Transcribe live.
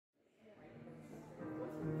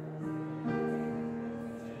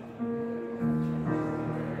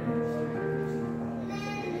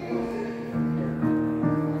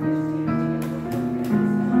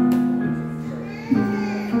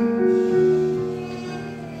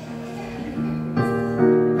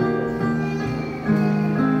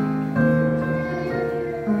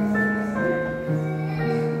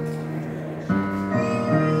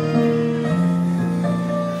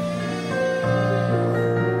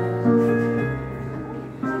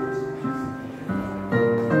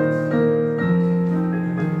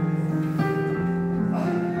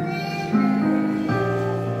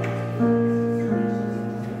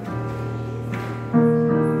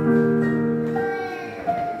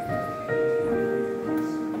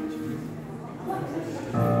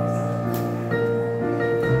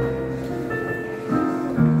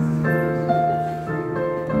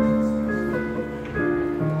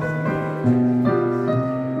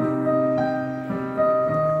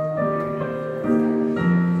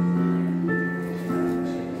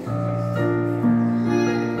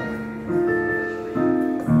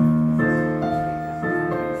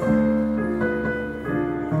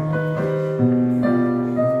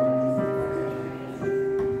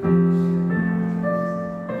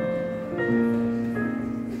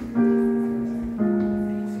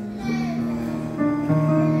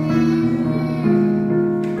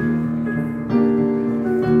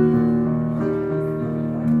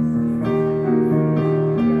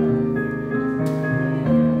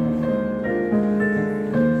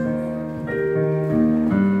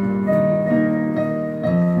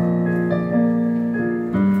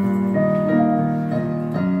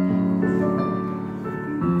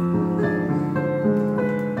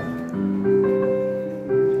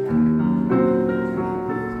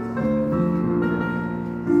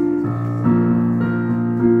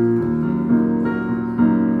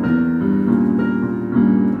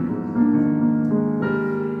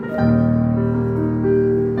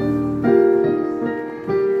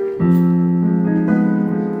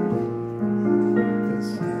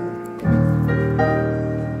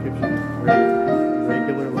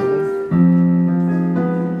regular level.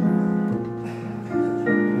 And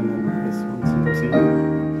then this one zooms in.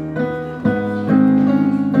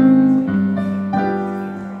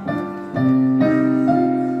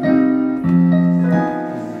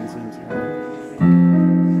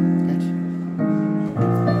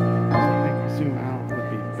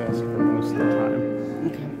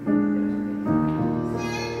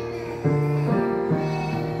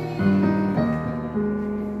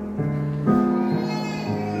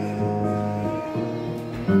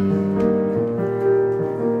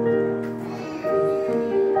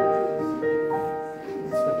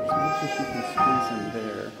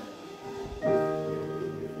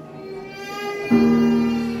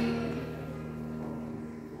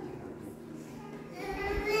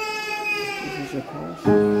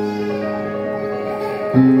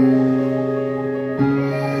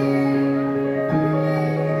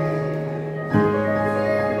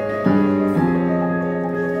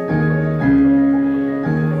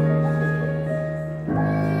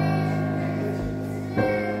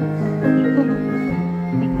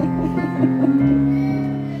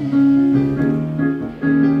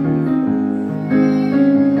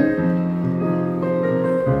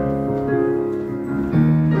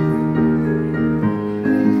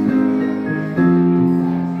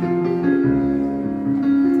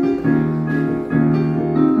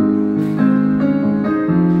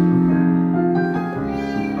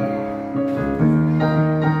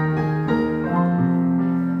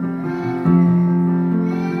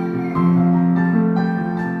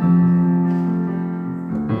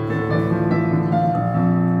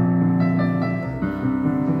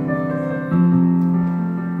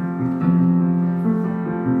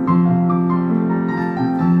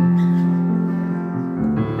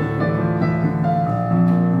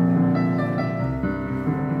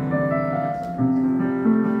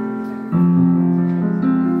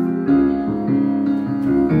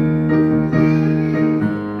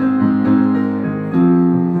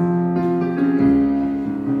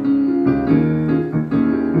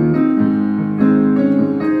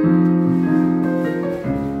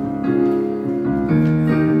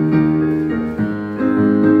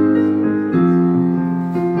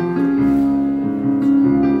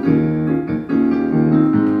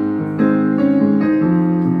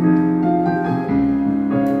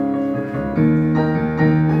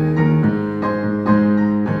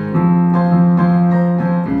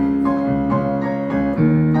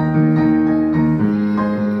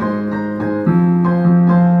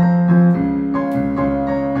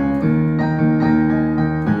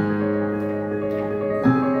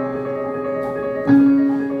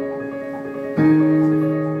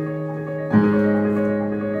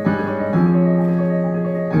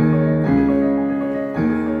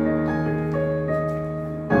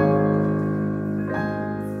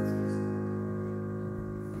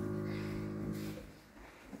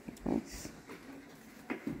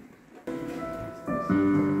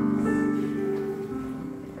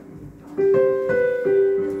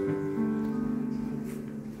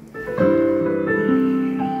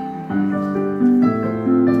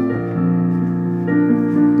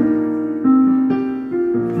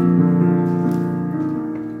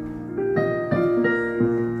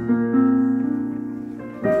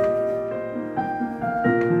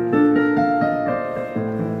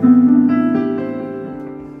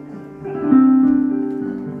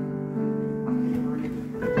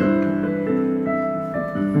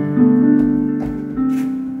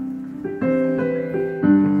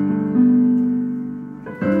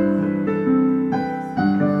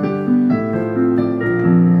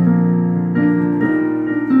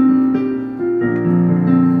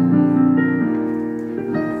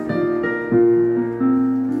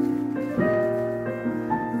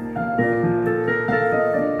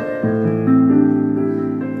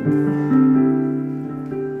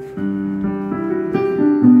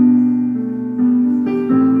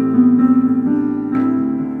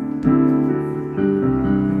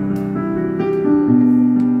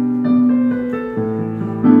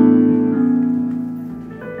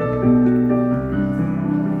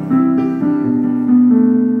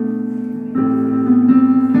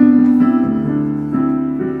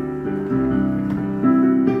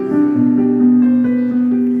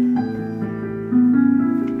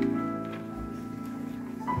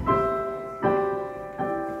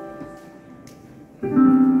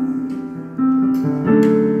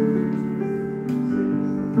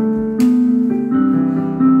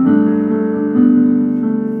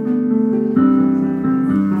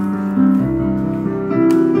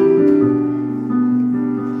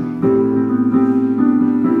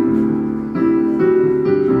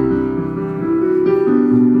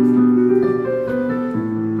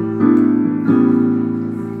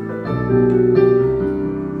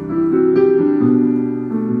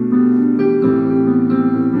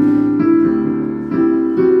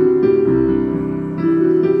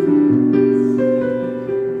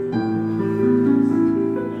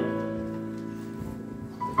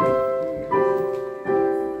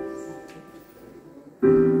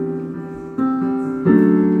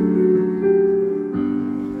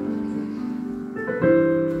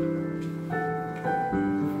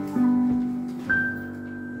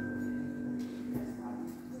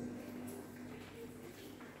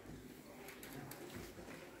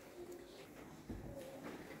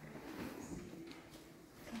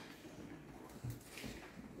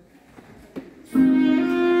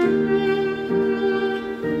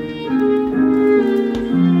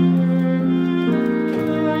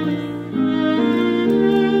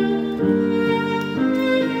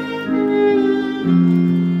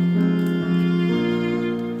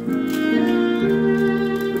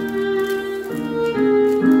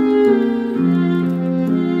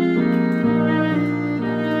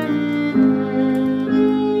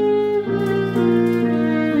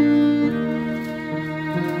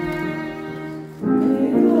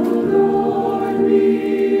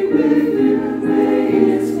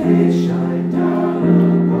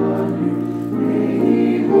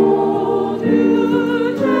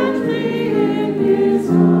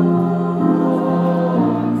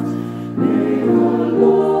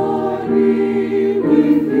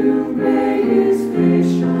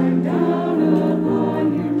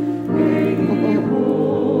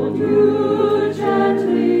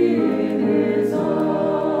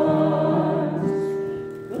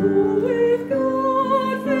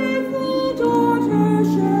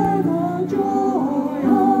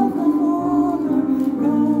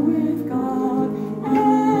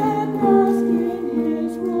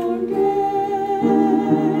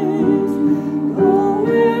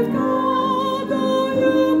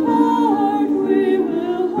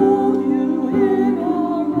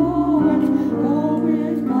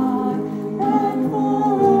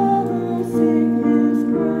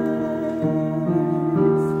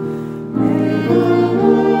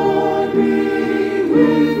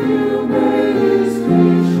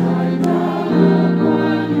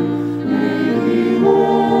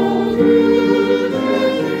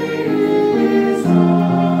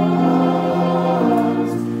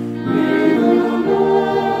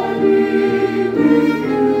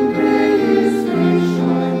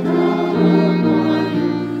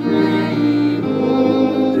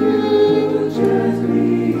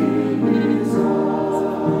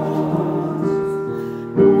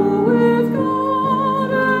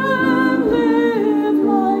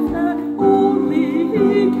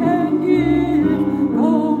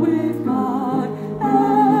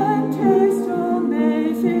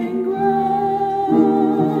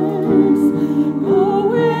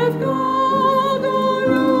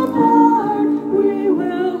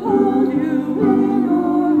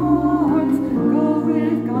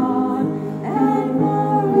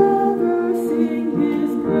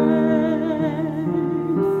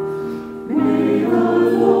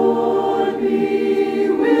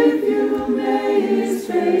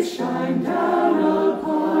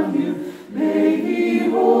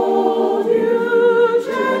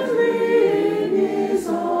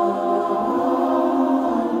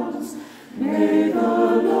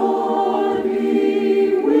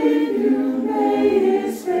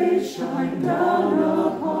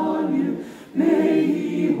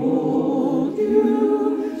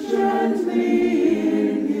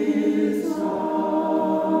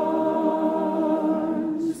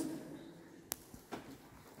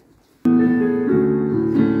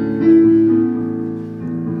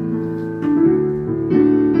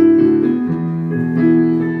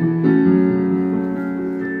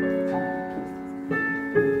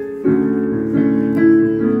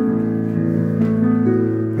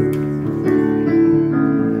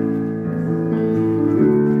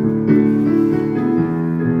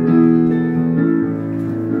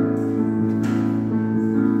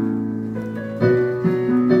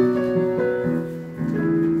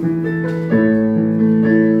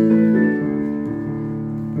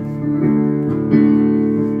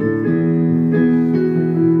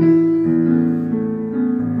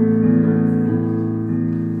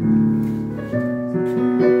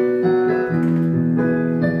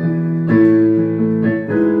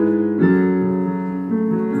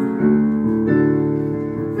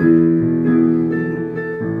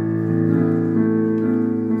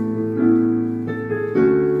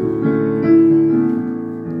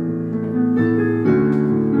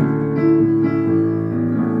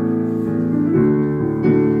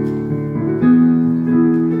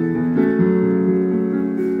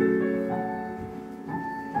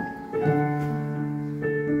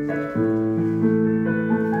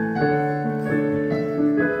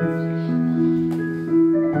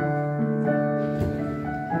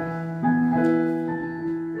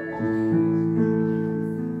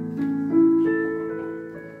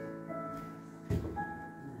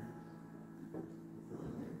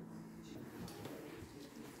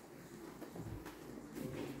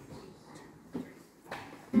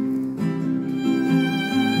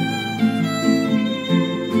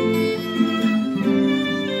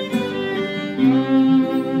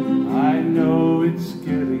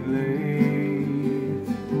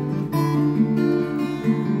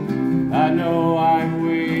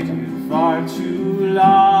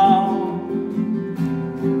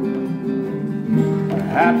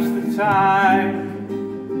 Perhaps the time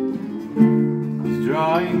is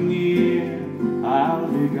drawing near, I'll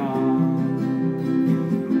be gone.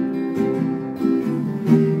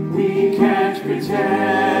 We can't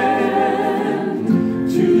pretend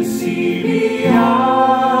to see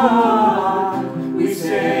beyond. We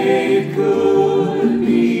say it could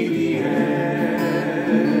be the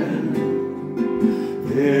end.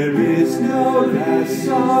 There is no last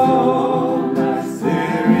song,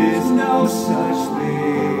 there is no such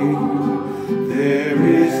thing. There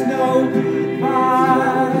is no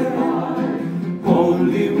goodbye,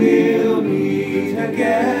 only we'll meet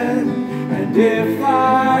again. And if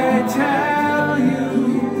I tell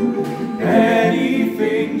you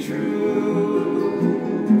anything true,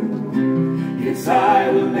 yes, I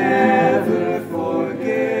will never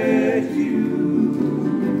forget you.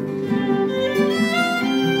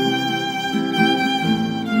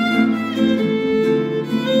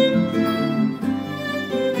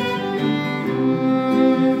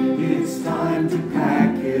 It's time to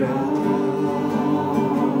pack it all.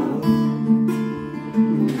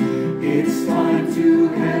 It's time to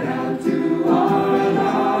head out to our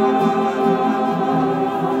lives.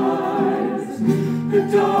 The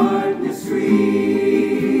darkness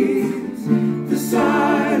reads, the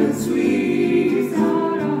silence sweeps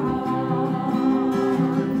our heart.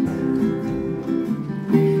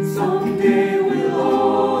 Someday we'll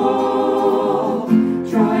all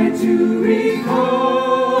try to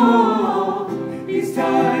recall these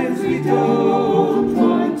times we don't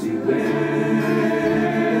want to end.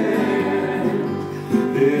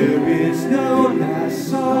 There is no last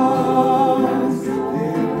song,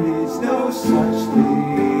 there is no such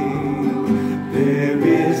thing. There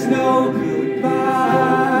is no goodbye,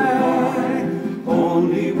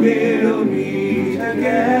 only we'll meet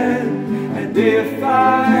again. And if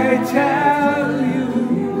I tell you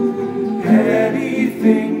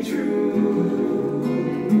anything true,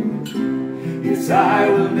 yes, I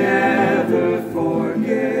will never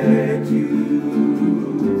forget you.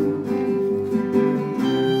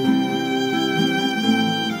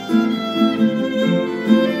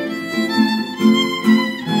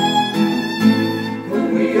 When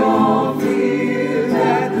we all fear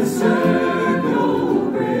that the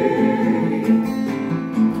circle break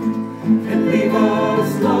and leave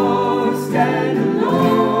us lost and alone,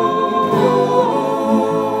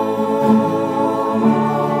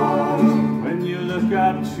 when you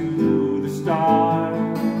up to the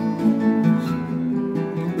stars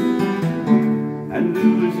and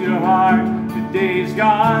lose your heart the days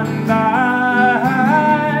gone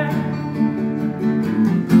by.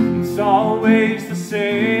 It's always the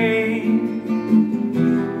same.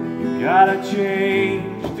 You gotta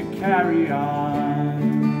change to carry on.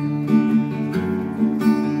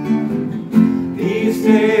 These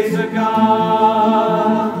days are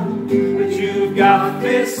gone, but you've got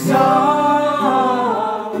this song,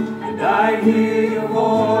 and I hear your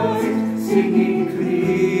voice singing clear.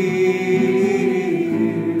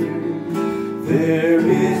 There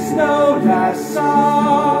is no last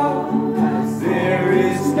song, there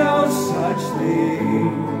is no such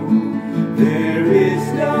thing. There is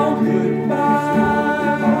no goodbye,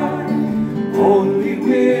 only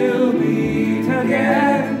we'll meet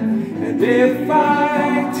again. And if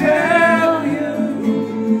I tell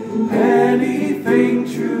you anything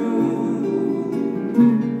true,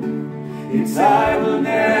 it's I will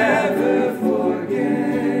never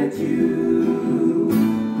forget you.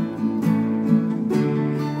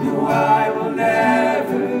 No, I will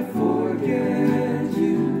never forget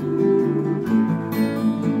you.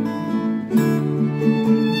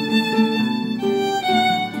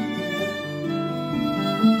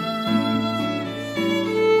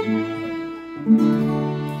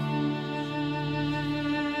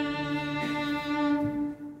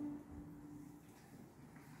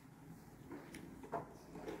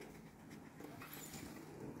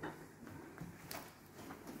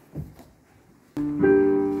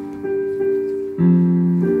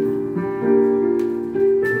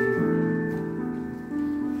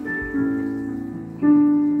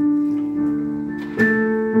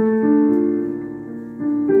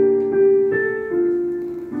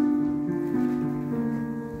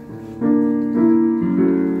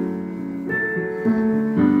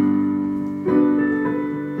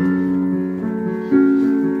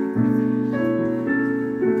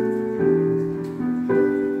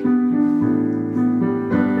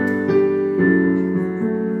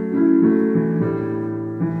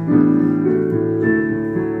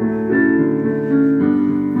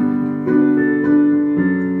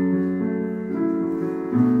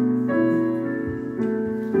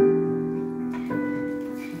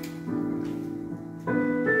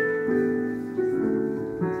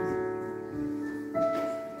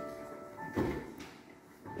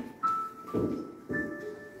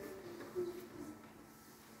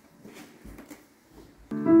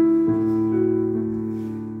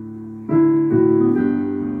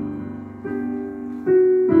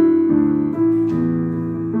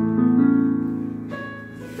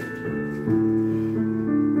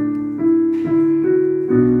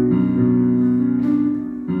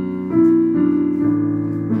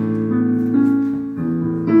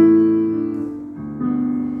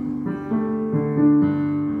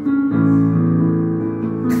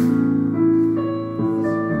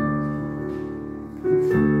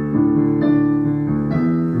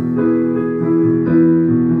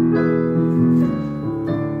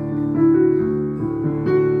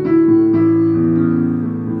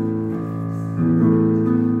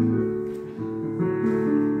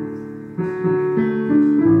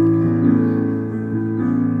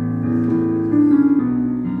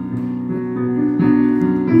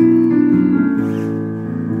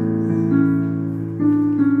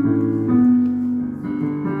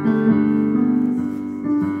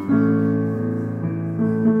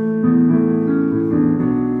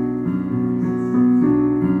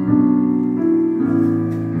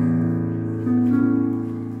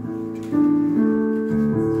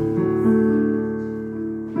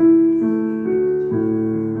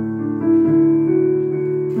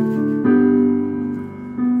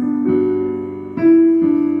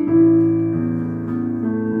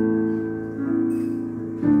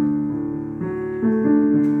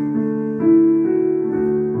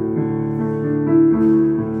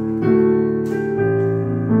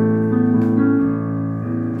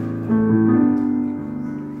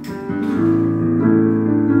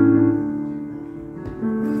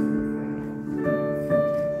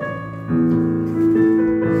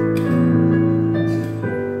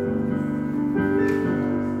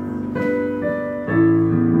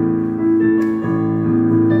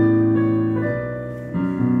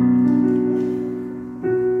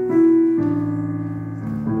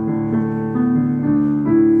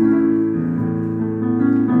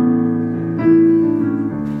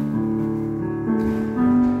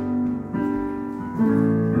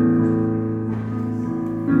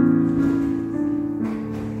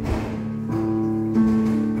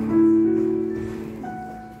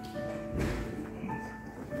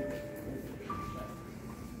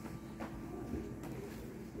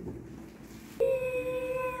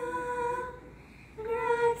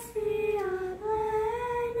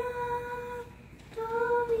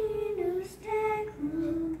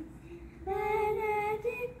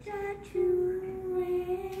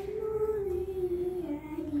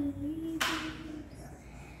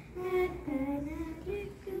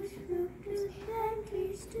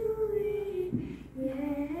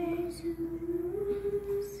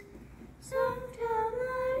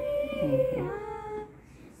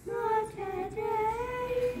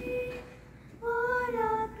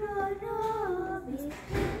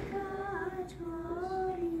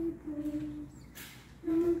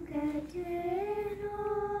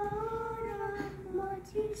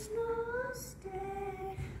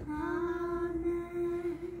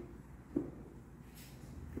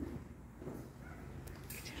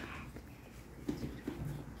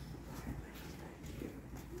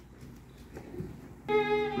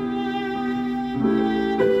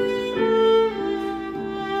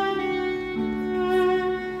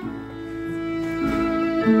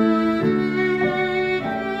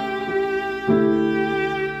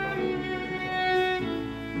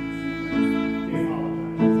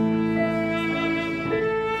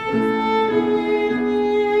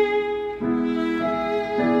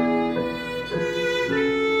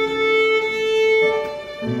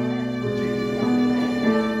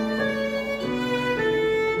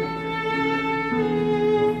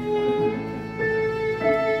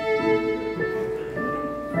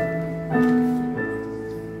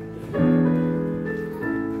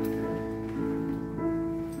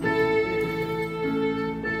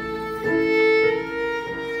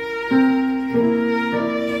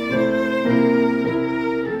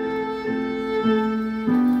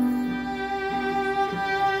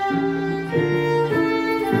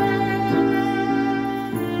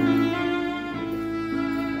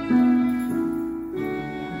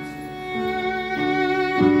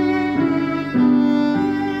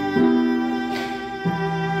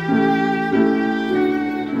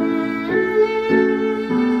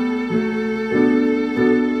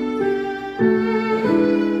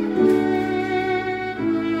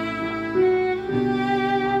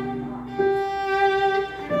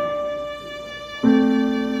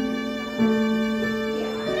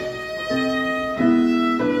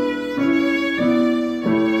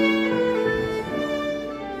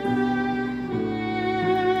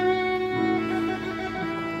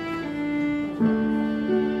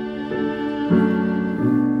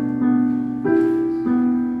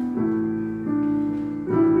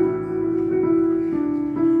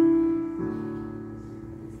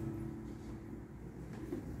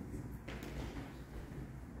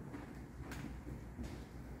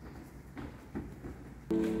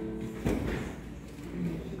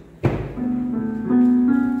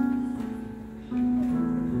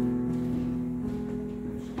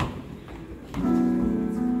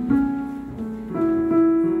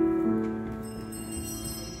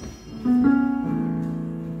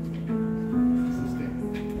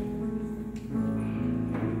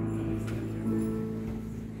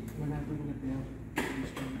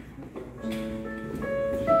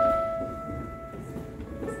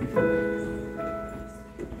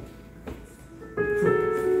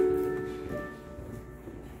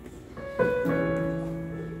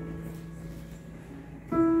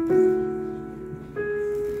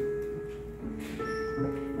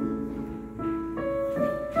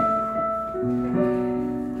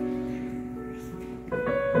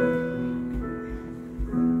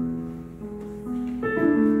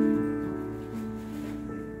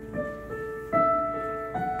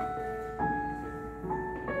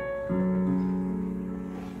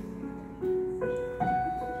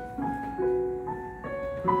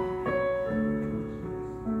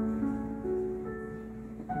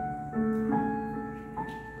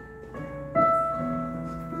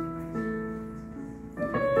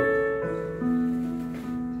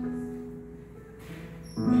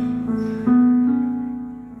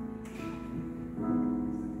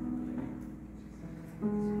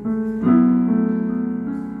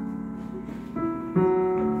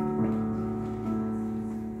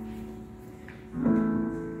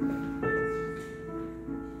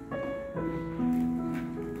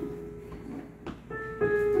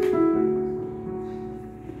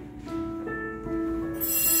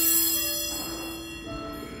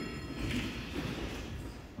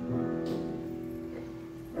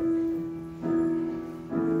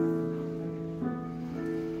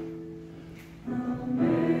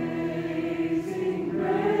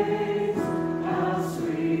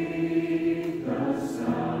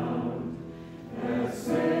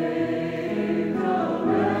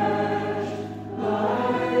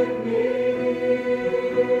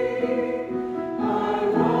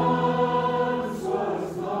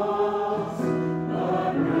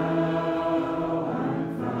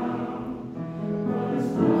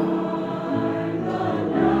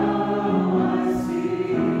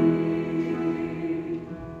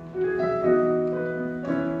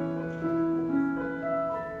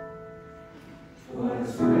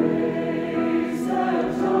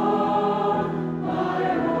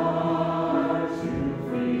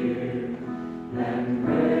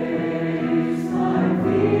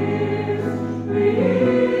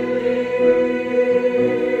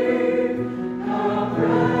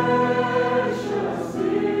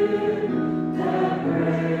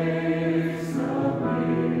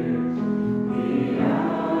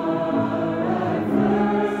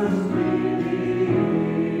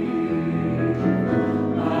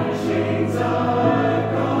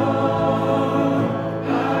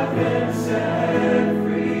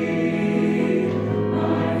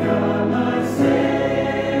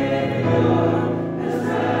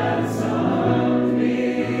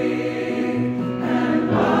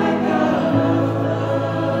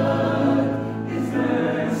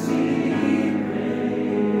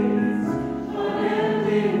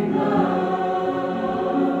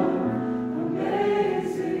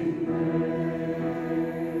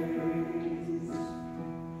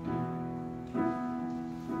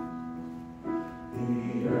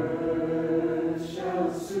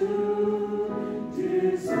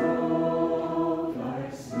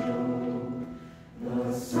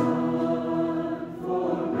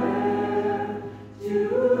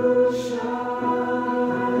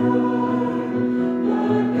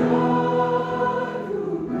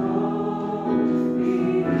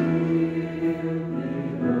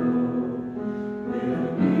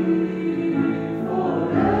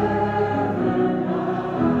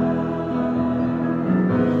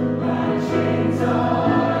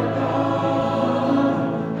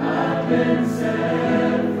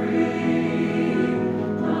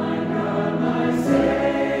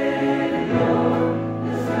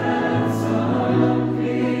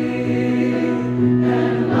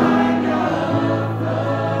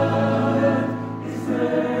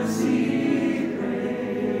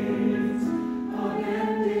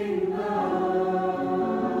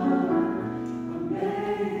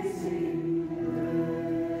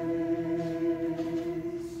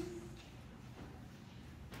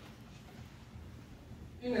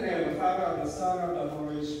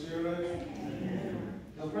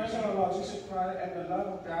 love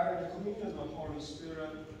of God and the communion of the Holy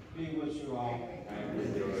Spirit be with you all. And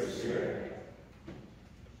with your spirit.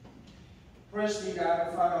 Praise be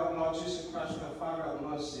God, the Father of Lord Jesus Christ, the Father of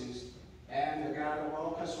mercies, and the God of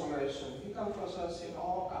all consolation. He comforts us in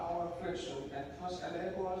all our affliction and must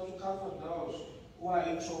enable us to comfort those who are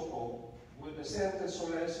in trouble with the same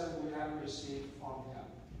consolation we have received from him.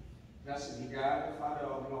 Blessed be God, the Father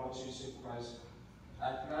of Lord Jesus Christ.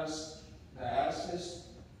 I bless the ashes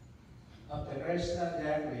of Theresa Joy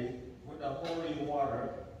D'Ambrosio with the holy water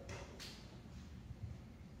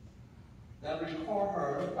that record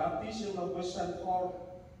her baptism of which St. Paul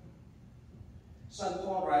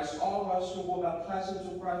writes, all of us who were baptized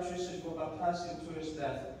into Christ Jesus were baptized into his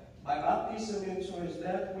death. By baptism into his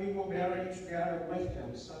death, we were buried together with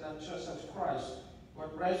him, so that just as Christ was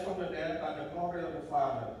raised from the dead by the glory of the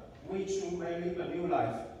Father, we too may live a new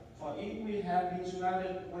life. For if we have been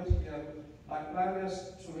united with him by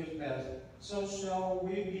likeness to his death, so shall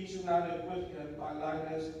we be united with him by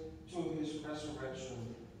likeness to his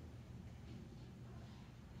resurrection.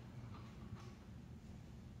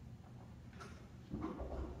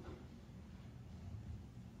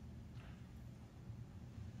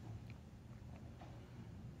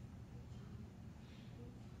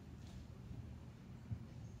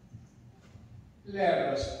 Let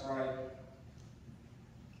us pray.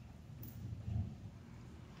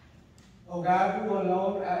 O God, who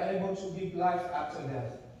alone are able to give life after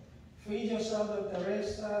death, free your servant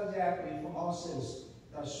Theresa Joy from all sins,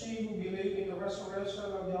 that she who believes in the resurrection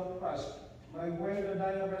of your Christ may, when the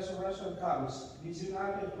day of resurrection comes, be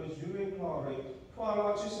united with you in glory. For our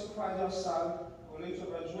Lord Jesus Christ, your Son, who lives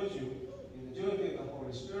and reigns with you in the unity of the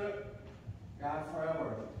Holy Spirit, God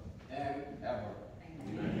forever and ever.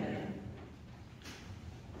 Amen.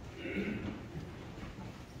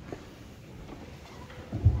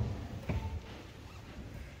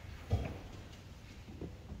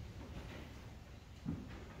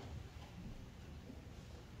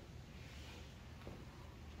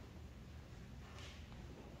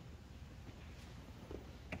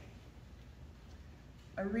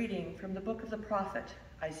 A reading from the book of the prophet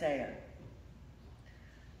Isaiah.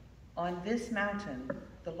 On this mountain,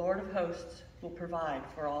 the Lord of hosts will provide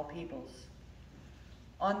for all peoples.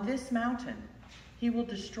 On this mountain, he will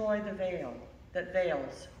destroy the veil that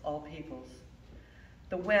veils all peoples,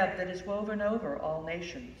 the web that is woven over all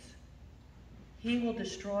nations. He will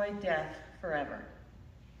destroy death forever.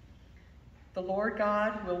 The Lord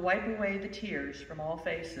God will wipe away the tears from all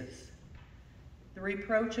faces. The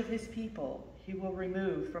reproach of his people he will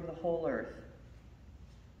remove from the whole earth.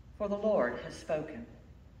 For the Lord has spoken.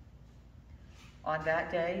 On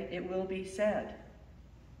that day it will be said,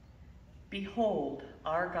 behold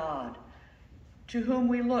our God, to whom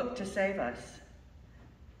we look to save us.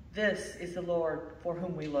 This is the Lord for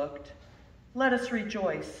whom we looked. Let us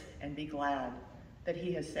rejoice and be glad that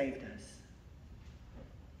he has saved us.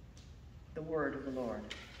 The word of the Lord.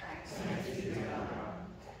 Thanks be to God.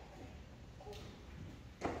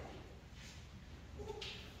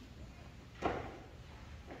 I feel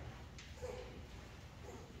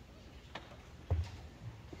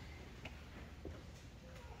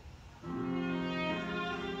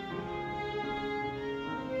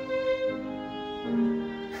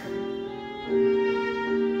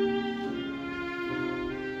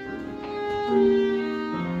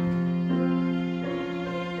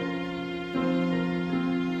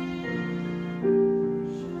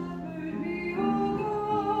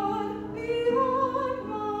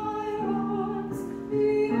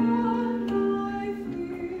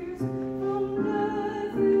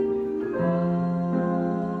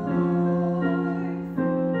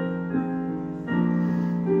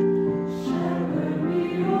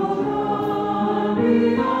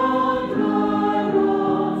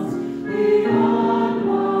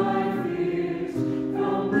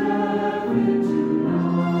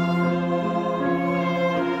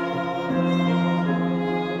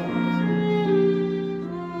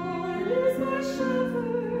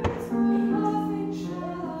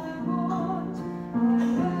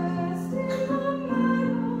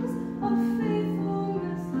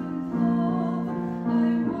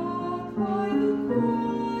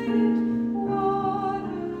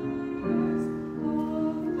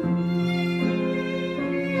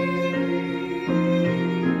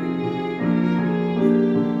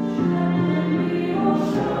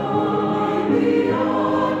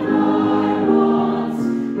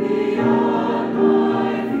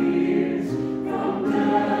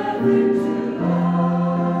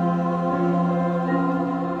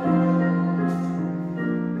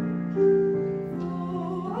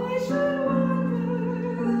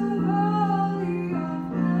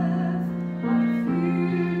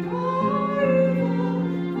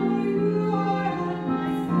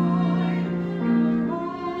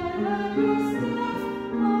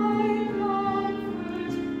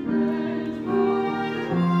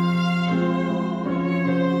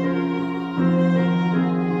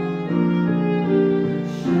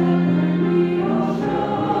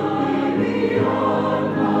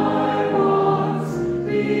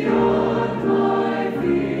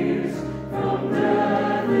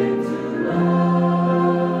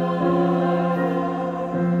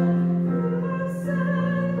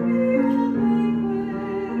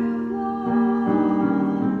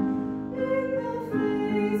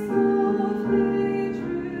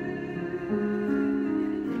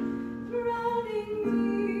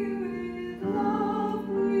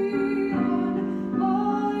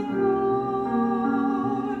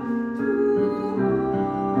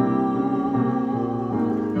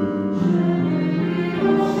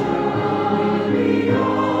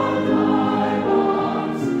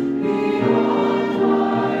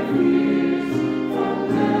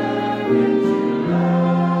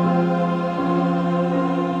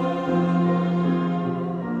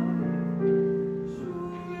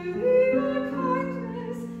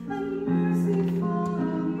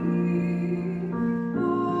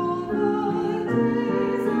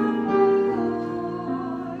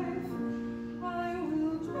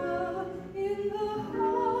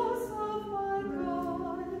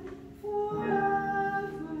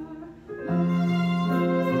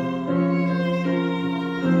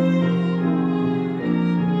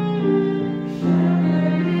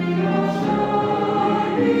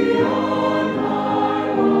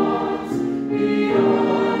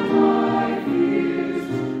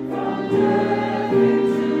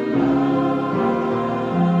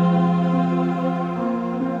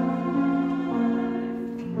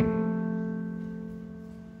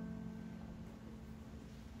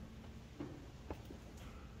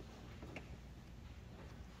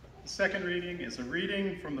second reading is a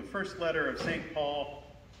reading from the first letter of St. Paul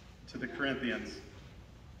to the Corinthians.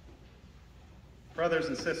 Brothers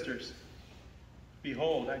and sisters,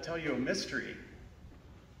 behold, I tell you a mystery.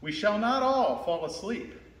 We shall not all fall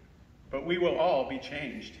asleep, but we will all be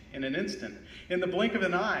changed in an instant, in the blink of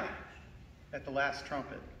an eye, at the last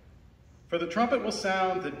trumpet. For the trumpet will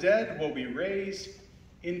sound, the dead will be raised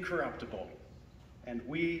incorruptible, and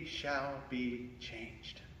we shall be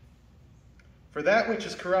changed. For that which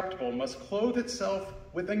is corruptible must clothe itself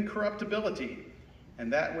with incorruptibility,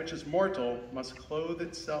 and that which is mortal must clothe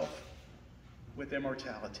itself with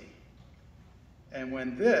immortality. And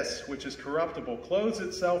when this which is corruptible clothes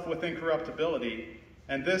itself with incorruptibility,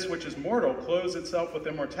 and this which is mortal clothes itself with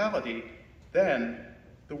immortality, then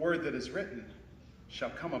the word that is written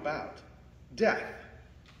shall come about. Death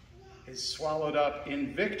is swallowed up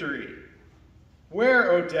in victory.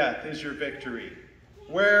 Where, O death, is your victory?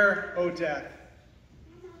 Where, O death,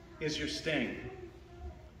 is your sting?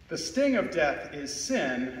 The sting of death is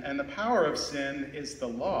sin, and the power of sin is the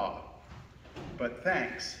law. But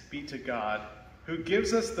thanks be to God, who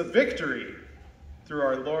gives us the victory through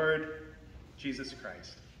our Lord Jesus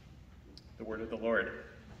Christ. The word of the Lord.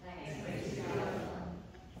 Thanks be to God.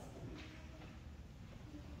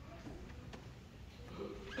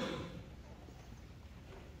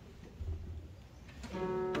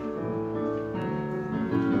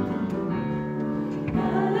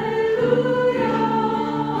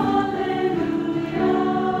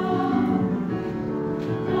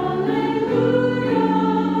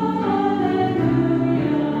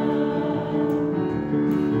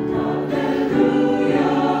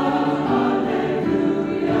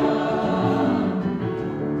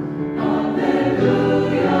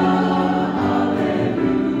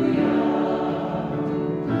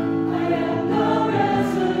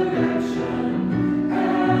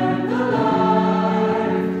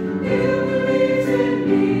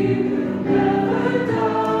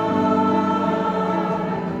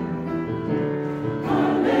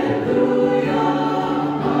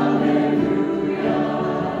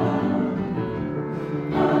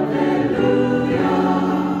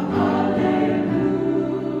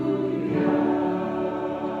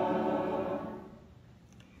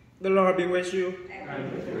 Be with you.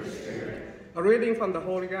 And with your spirit. A reading from the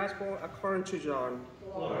Holy Gospel according to John.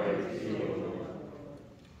 Glory to you, Lord.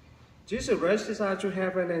 Jesus raised his eyes to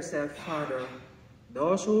heaven and said, Father,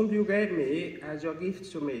 those whom you gave me as your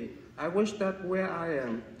gift to me, I wish that where I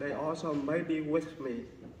am, they also may be with me,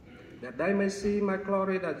 that they may see my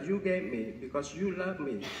glory that you gave me, because you loved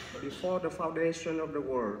me before the foundation of the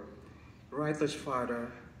world. Righteous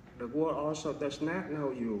Father, the world also does not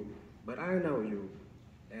know you, but I know you.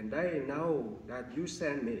 And they know that you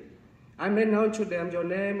sent me. I made known to them your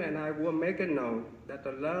name, and I will make it known that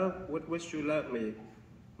the love with which you love me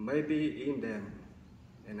may be in them,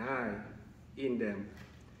 and I in them.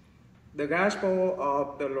 The Gospel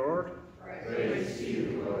of the Lord. Praise to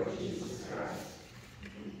you, Lord Jesus Christ.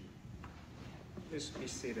 Please be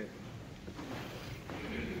seated.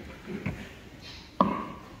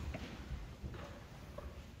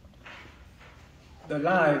 The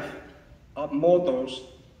life of mortals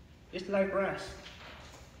is like grass.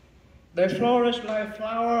 They flourish like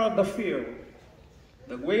flower of the field.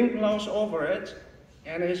 The wind blows over it,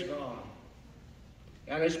 and it is gone.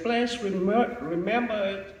 And its place remember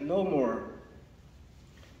it no more.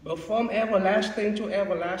 But from everlasting to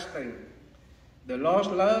everlasting, the Lord's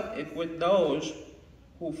love is with those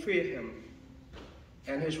who fear him,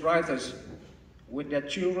 and his righteous with their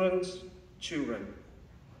children's children.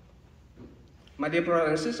 My dear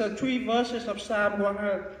brothers and sisters, 3 verses of Psalm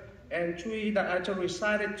 103 that I just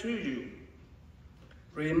recited to you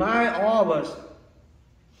remind all of us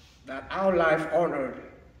that our life on earth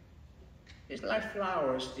is like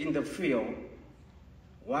flowers in the field.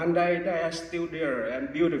 One day they are still there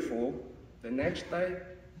and beautiful, the next day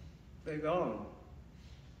they're gone.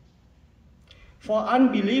 For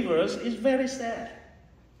unbelievers, it's very sad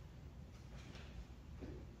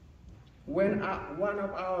when one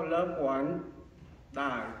of our loved ones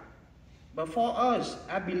die. But for us,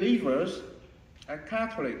 as believers, as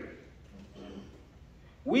Catholics,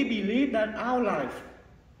 we believe that our life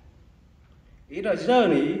is a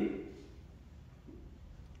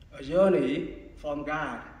journey from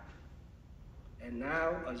God, and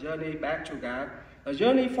now a journey back to God, a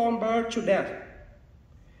journey from birth to death.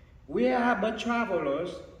 We are but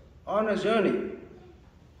travelers on a journey,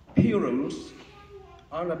 pilgrims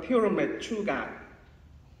on a pilgrimage to God.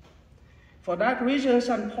 For that reason,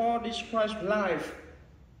 St. Paul describes life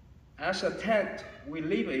as a tent we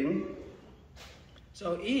live in.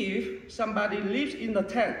 So if somebody lives in the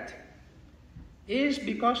tent, is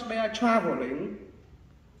because they are traveling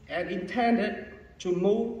and intended to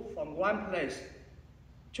move from one place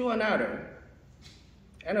to another,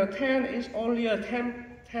 and a tent is only a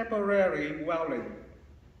temporary dwelling.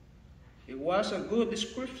 It was a good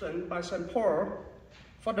description by St. Paul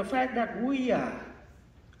for the fact that we are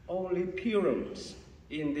only pilgrims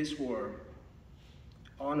in this world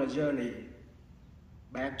on a journey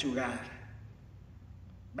back to God,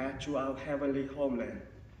 back to our heavenly homeland.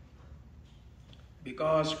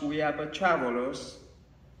 Because we are but travelers,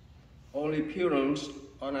 only pilgrims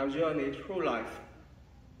on our journey through life,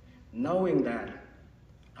 knowing that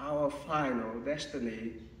our final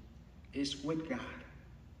destiny is with God.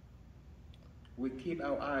 We keep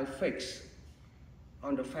our eye fixed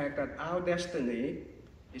on the fact that our destiny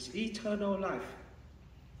is eternal life,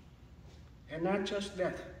 and not just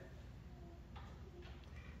death.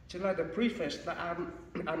 Just like the preface that I'm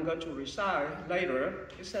going to recite later,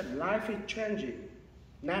 it said life is changing,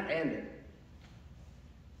 not ending.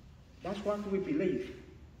 That's what we believe.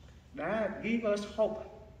 That gives us hope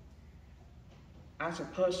as a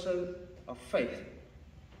person of faith.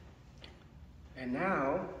 And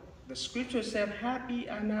now, the scripture said, happy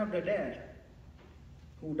are now the dead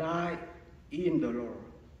who died in the Lord.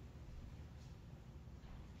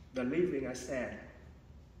 The living are sad,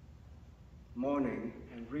 mourning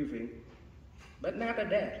and grieving, but not the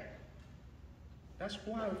dead. That's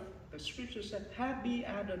why the scripture said, happy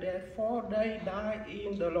are the dead, for they die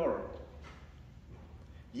in the Lord.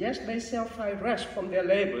 Yes, they shall find rest from their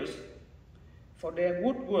labors, for their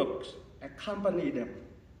good works accompany them.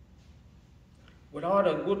 With all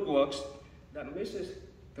the good works that Mrs.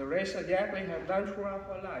 Theresa Yackley has done throughout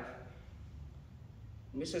her life,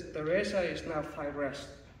 Mrs. Theresa is now find rest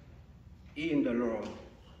in the Lord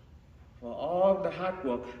for all the hard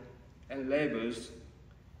work and labors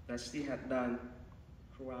that she had done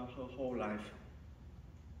throughout her whole life.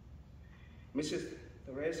 Mrs.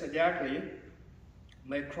 Theresa Yackley,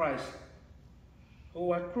 may Christ, who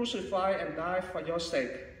was crucified and died for your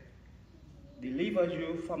sake, deliver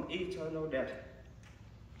you from eternal death.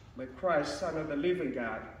 May Christ, Son of the living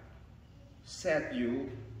God, set you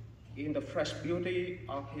in the fresh beauty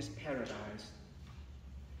of his paradise.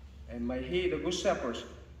 And may he, the Good Shepherd,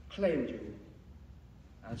 claim you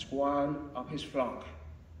as one of his flock.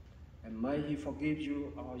 And may he forgive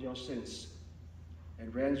you all your sins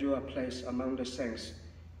and grant you a place among the saints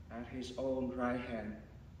at his own right hand.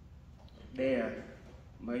 There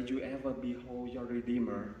may you ever behold your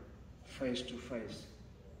Redeemer face to face,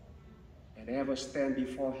 and ever stand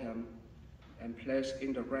before him and placed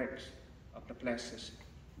in the ranks of the blessed.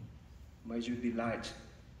 May you delight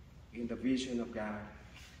in the vision of God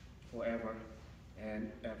forever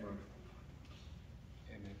and ever.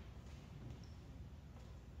 Amen.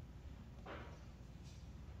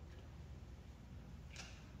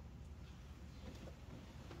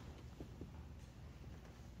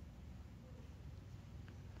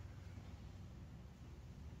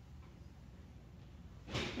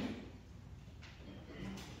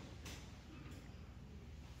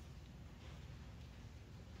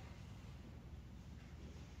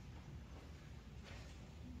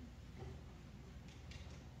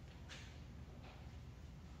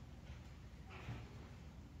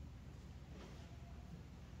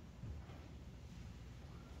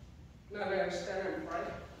 Now let us stand and pray.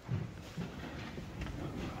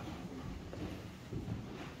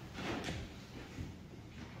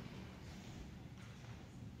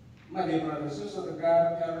 My dear brothers and sisters, the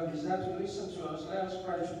God of heaven desires to listen to us. Let us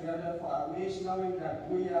pray together for our needs, knowing that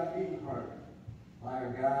we are being heard by a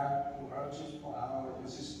God who urges for our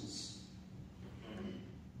assistance.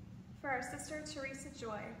 For our sister Theresa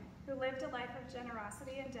Joy, who lived a life of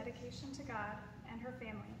generosity and dedication to God and her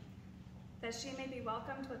family, that she may be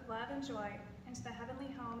welcomed with love and joy into the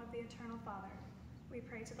heavenly home of the eternal Father, we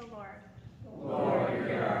pray to the Lord. Lord,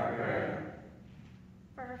 hear our prayer.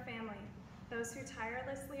 For her family, those who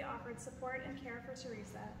tirelessly offered support and care for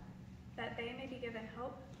Theresa, that they may be given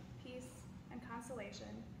hope, peace, and consolation,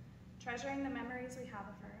 treasuring the memories we have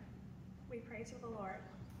of her, we pray to the Lord.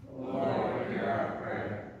 Lord, hear our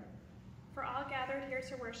prayer. For all gathered here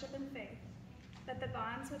to worship in faith, that the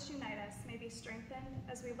bonds which unite us may be strengthened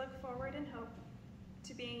as we look forward in hope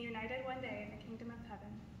to being united one day in the kingdom of heaven,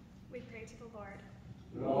 we pray to the Lord.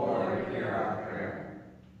 Lord, hear our prayer.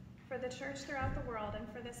 For the church throughout the world and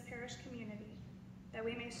for this parish community, that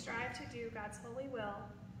we may strive to do God's holy will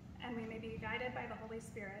and we may be guided by the Holy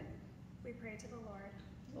Spirit, we pray to the Lord.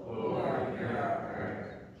 Lord, hear our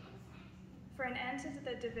prayer. For an end to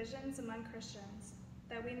the divisions among Christians,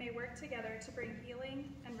 that we may work together to bring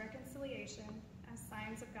healing and reconciliation as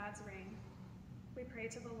signs of God's reign, we pray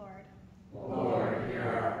to the Lord. Lord, hear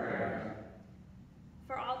our prayer.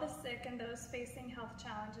 For all the sick and those facing health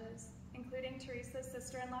challenges, including Teresa's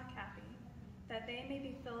sister-in-law, Kathy, that they may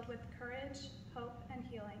be filled with courage, hope, and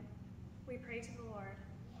healing, we pray to the Lord.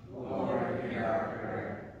 Lord, hear our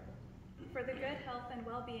prayer. For the good health and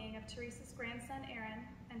well-being of Teresa's grandson, Aaron,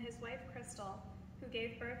 and his wife, Crystal, who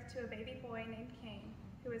gave birth to a baby boy named Cain,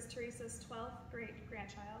 who is Teresa's 12th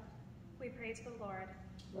great-grandchild, we pray to the Lord.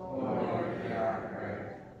 Lord, hear our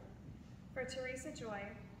prayer. For Theresa Joy,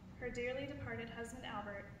 her dearly departed husband,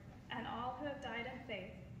 Albert, and all who have died in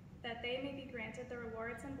faith, that they may be granted the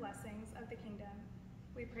rewards and blessings of the kingdom,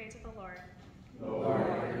 we pray to the Lord. Lord,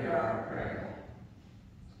 hear our prayer.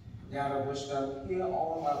 God of wisdom, hear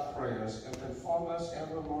all our prayers and conform us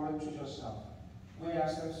every morning to yourself. We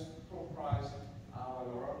ask this through Christ our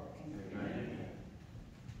Lord. Amen.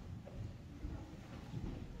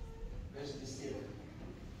 Let's be seated.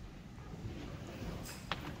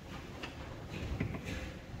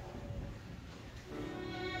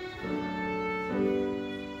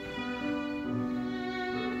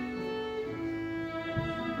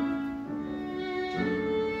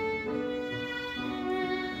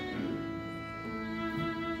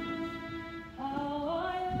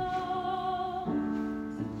 All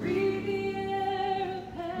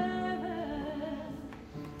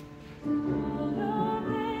your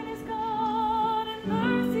pain is gone.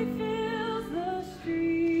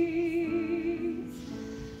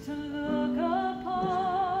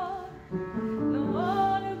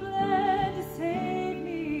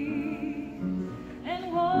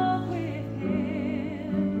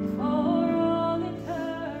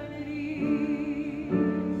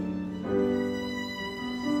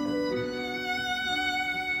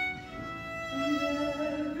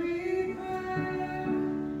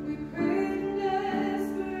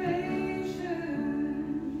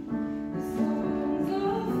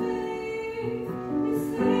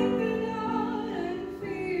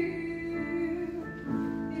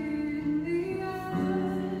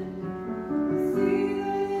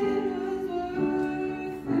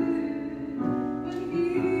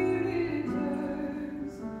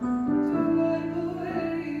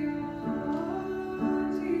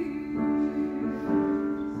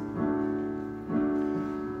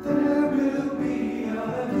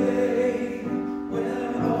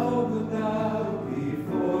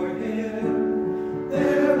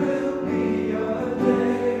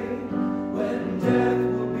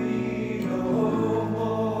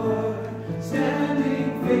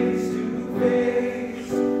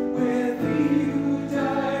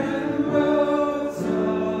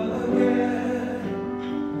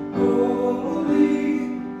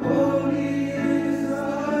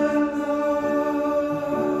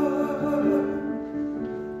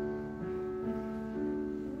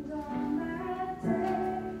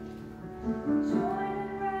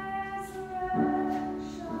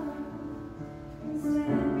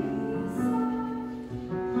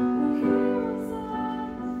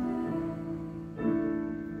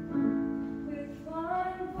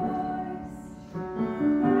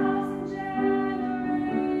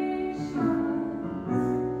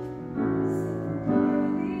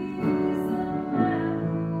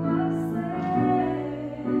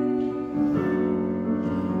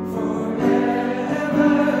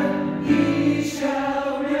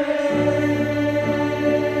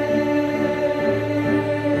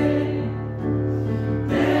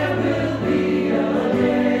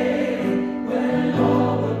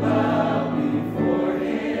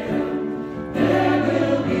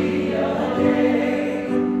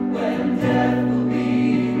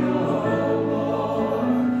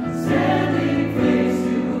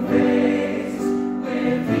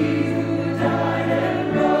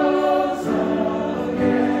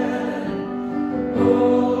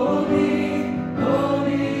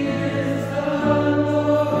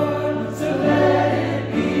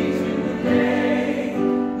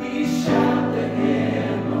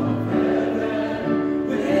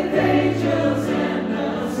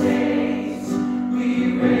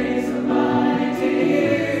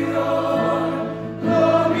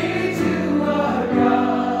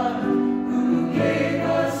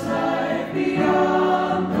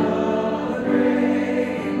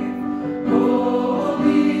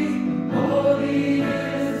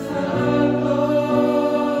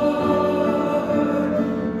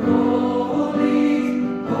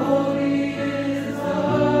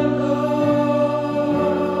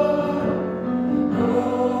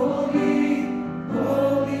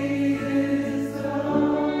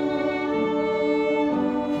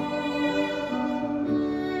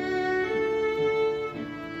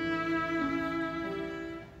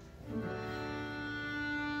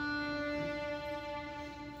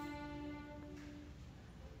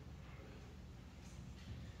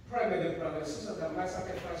 Pray with you, brothers and sisters, that my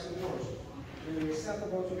sacrifice and yours will be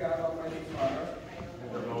acceptable to God Almighty Father.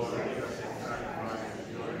 And the Lord accept the sacrifice of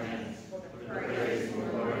your hands, for the praise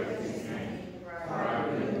and glory of his name, forever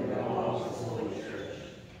and the laws of the Holy Church.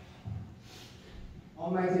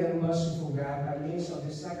 Almighty and merciful God, by means of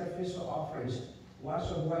the sacrificial offerings,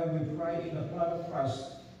 wash away, we pray, in the blood of Christ,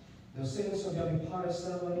 the sins of your departed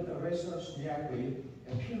servant, Theresa Joy D'Ambrosio,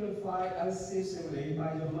 and purify unceasingly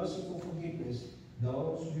by your merciful forgiveness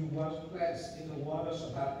those who once cleansed in the waters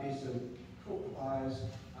of baptism, through Christ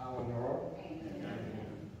our Lord. Amen.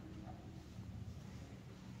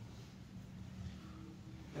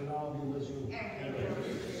 The Lord be with you. And with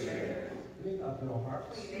your spirit. Lift up your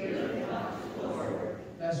hearts.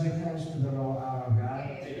 Let's give thanks to the Lord our God.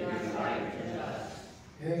 It is right and just.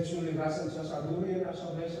 It is truly blessed and just our glory and our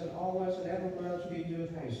salvation, always and everywhere to give you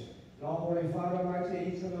thanks. Lord, Holy Father, mighty,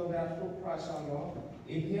 eternal God, through Christ our Lord,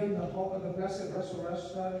 in him the hope of the blessed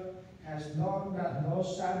resurrection has done that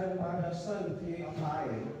those saddened by the certainty of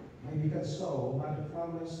dying may be consoled by the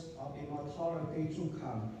promise of immortality to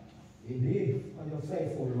come. Indeed, for your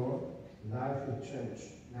faithful Lord, life will change,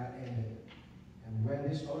 not end. And when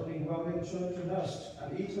this earthly dwelling turns to dust,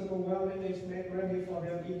 an eternal dwelling is made ready for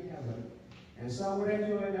them in heaven. And some will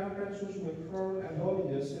enjoy an adventures with crown and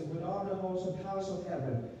holiness, and with all the hosts and powers of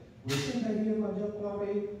heaven. We sing the hymn of your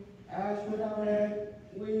glory, as with our end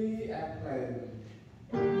we acclaim.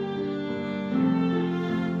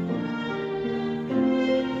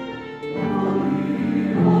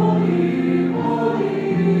 Holy, holy, holy.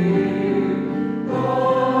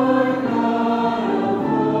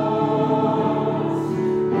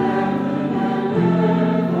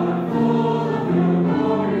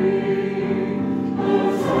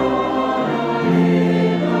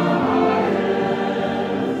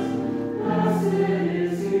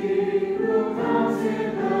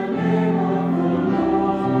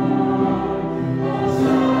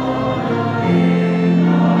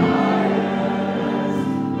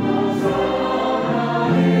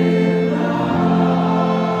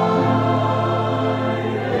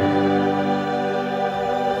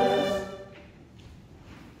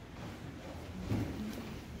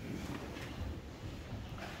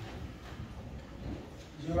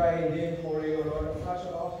 You are indeed holy, O Lord, the Father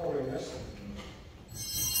of holiness.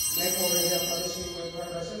 Make holy here for this we pray,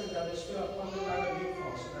 the sin that is still upon the light of you for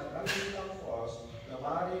us, that when we come for us, the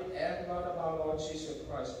body and blood of our Lord Jesus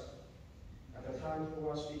Christ. At the time he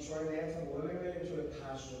was betrayed and entered willingly into the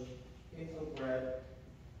passion, he took bread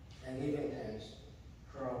and giving thanks,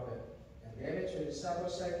 broke it, and gave it to his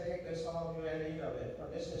disciples, saying, take this all of you and eat of it, for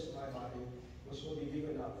this is my body, which will be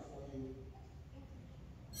given up for you.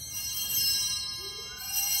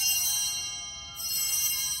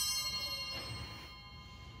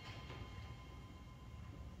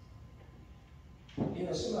 In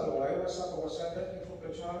a similar way, when supper was ended, he took the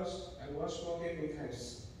chalice and once more gave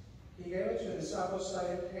thanks. He gave it to the disciples,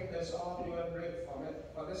 saying, take this all you and drink from it,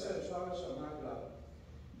 for this is the chalice of my blood,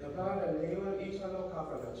 the blood of the new and eternal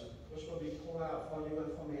covenant, which will be poured out for you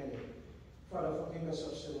and for many, for the forgiveness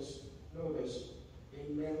of sins. Know this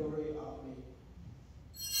in memory of me.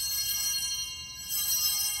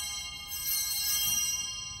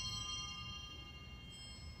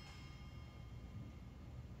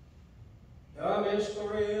 The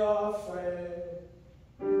mystery of faith.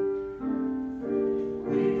 We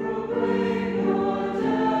proclaim your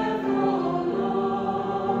death, O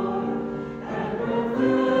Lord, and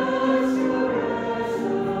profess your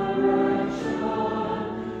resurrection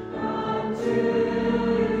until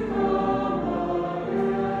you come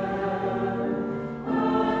again.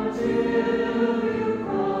 Until you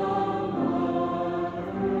come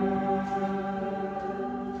again.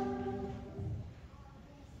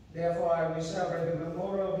 Therefore, I celebrate the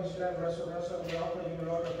memorial of his death, resurrection. We offer you,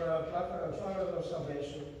 Lord, the prayer of life and trial of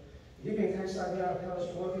salvation. Giving thanks that we are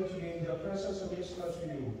helped working to be in the presence of his Son to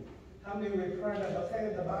you. Humbly we pray that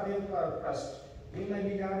obtaining the body and blood of Christ, we may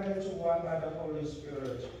be gathered into one by the Holy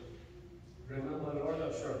Spirit. Remember, Lord, the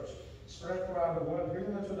church. Spread throughout the world,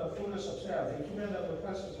 bring her to the fullness of charity, together with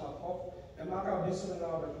presence of hope, and mark our discipline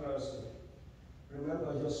of the person.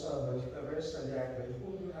 Remember your servant, Theresa Joy D'Ambrosio,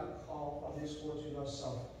 whom you have called from this world to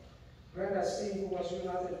yourself. Grant that she who was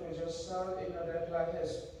united with your Son in a death like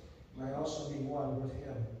his may also be one with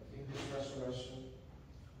him in his resurrection.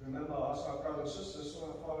 Remember also our brothers and sisters who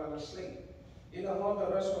have fallen asleep, in the hope of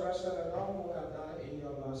the resurrection, and all who have died in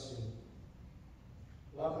your mercy.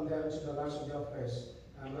 Welcome them to the light of your face.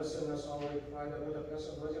 And listen us all, we pray that with the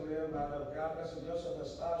blessed Virgin Mary, by the God, blessed Joseph, the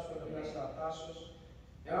stars, with the blessed apostles,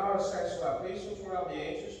 and all the saints who are pleased throughout the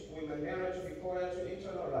ages, we may merit to be called into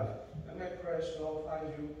eternal life, and may praise glorify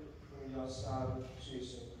you through your Son,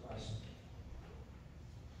 Jesus Christ. Christ.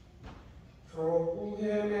 Through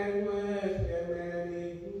him and with him and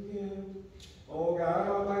in him, O God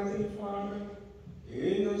Almighty Father,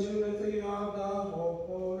 in the unity of the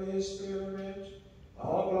Holy Spirit,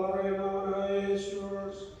 all glory and honor is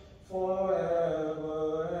yours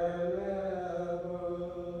forever and ever.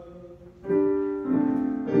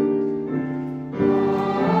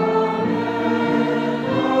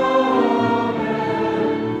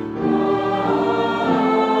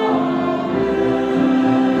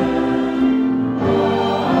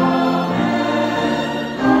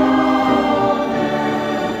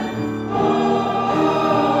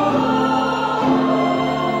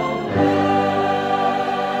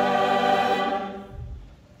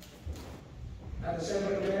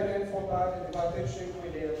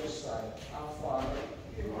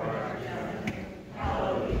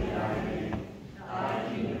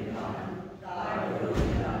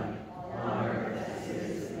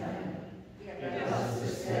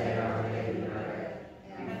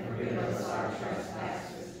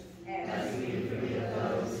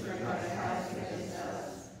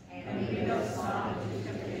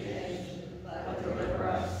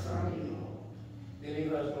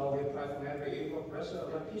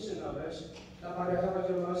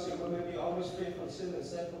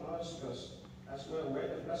 As we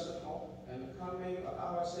await the blessed hope and the coming of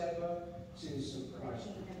our Savior, Jesus Christ.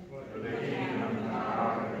 For the kingdom, the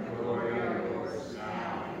power, and the glory are yours,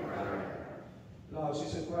 now and forever. Lord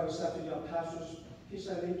Jesus Christ, after your pastors, peace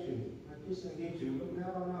I lead you, and peace I give you. Look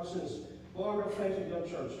now on our sins, for our faith in your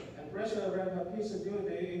church, and bless her around her peace and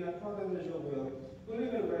unity in accordance with your will, who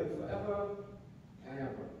live and reign forever and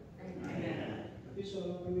ever. Amen. The peace of the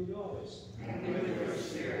Lord be yours. And with your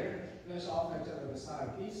spirit. Let's all come to the side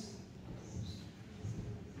of peace.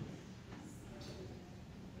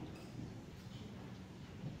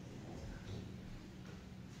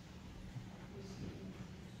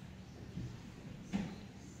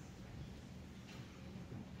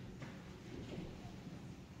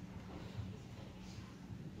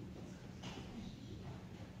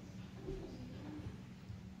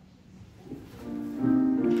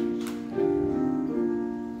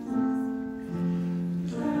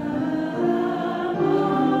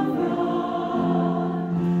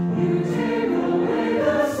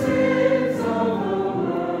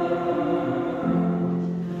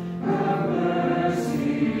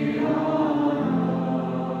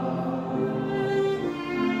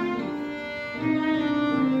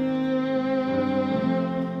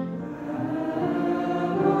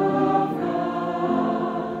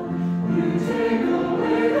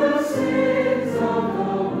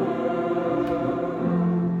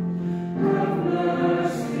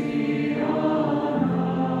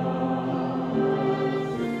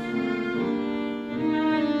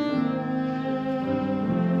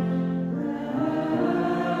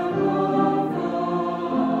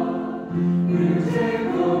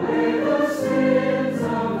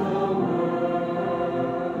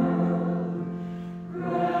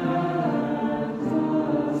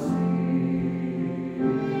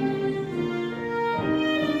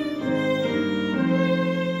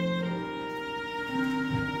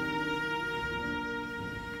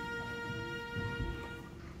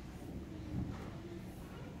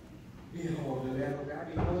 Behold, the Lamb of God,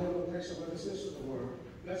 the only one who takes away the sins of the world.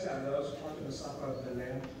 Bless our loves, part of the supper of the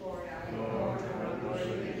Lamb. Lord, I worship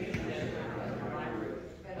you, and my root,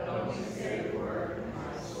 but only say the word, and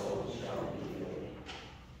my soul shall be healed.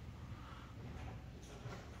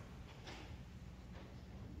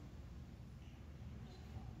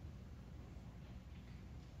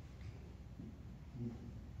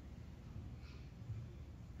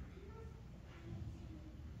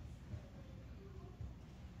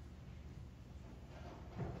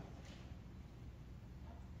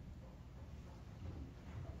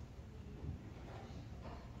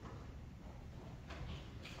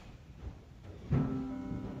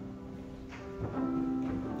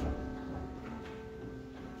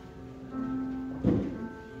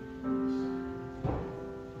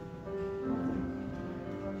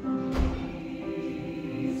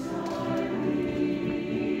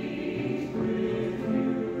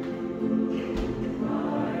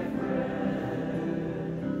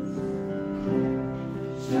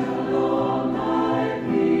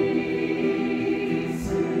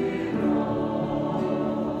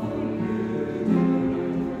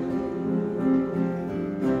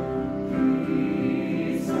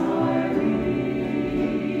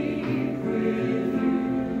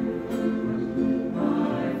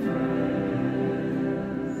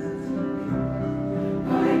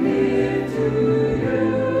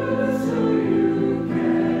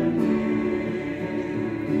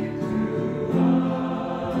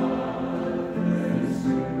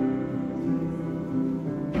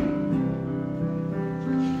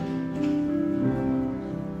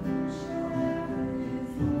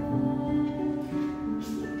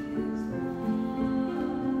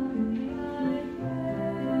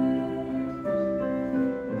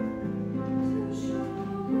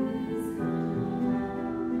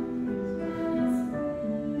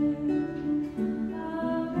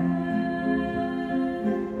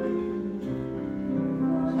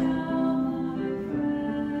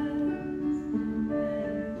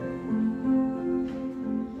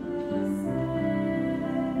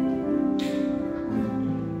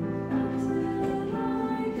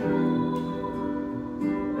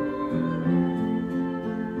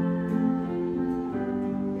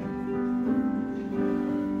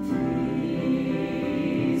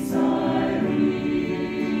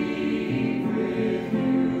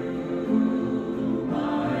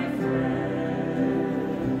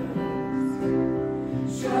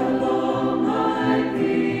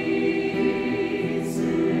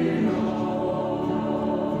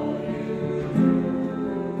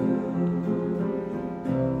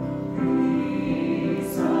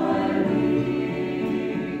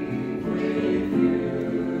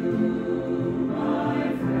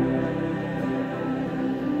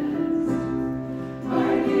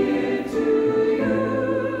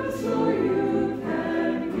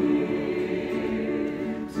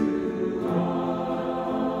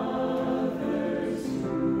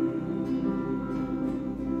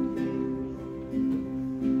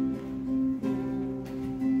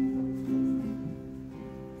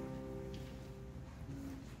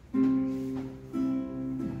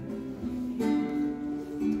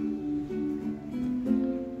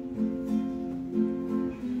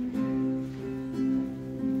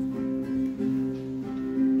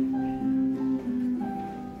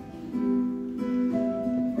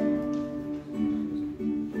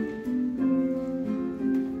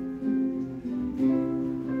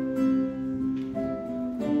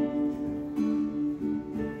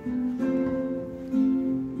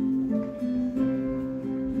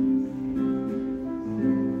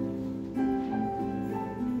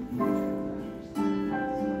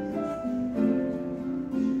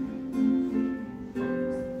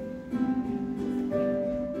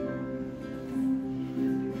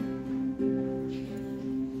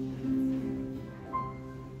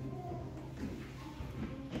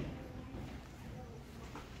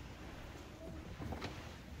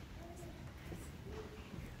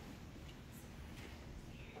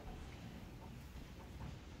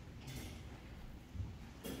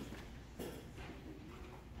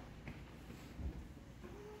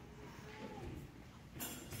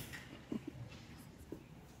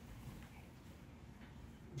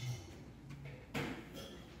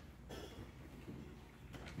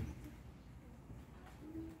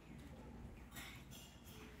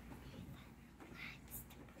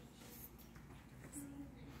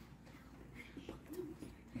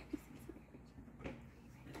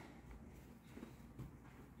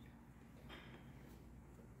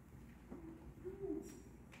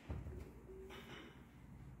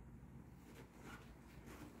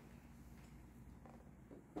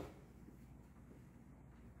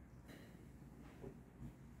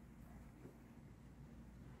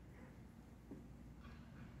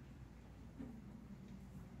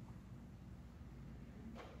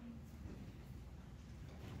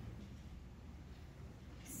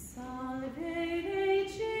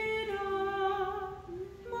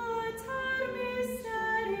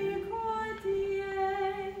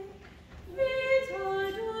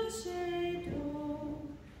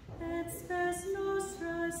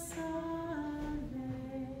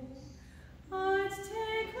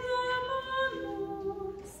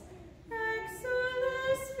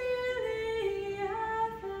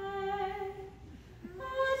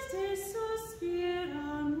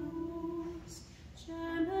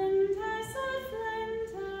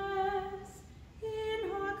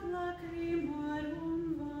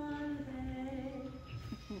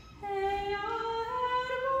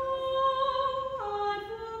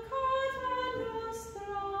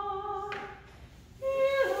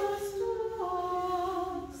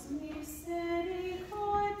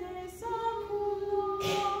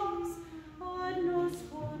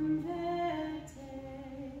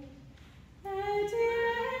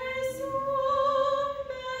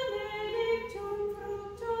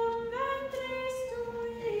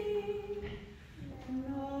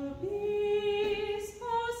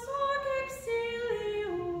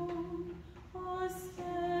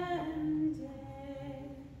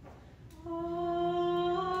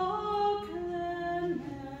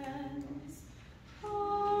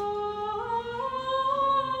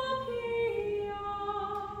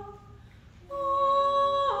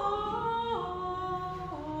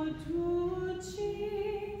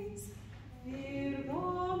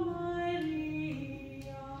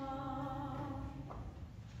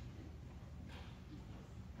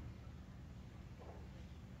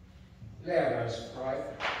 Let us pray.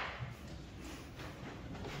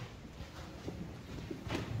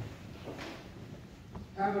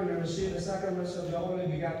 Having received the sacraments of the only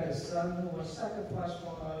begotten Son, who was sacrificed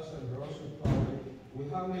for us and rose with power, we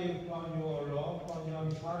humbly implore you, O Lord, for your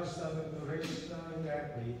holy servant Theresa Joy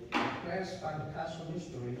D'Ambrosio, blessed by the Paschal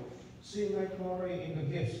mystery, see thy glory in the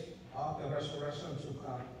gifts of the resurrection to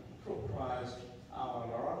come, through Christ our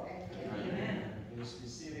Lord. Amen. Please be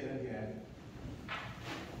seated again.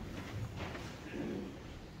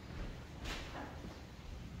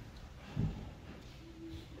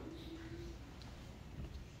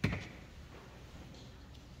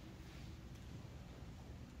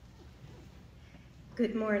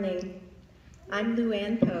 Good morning. I'm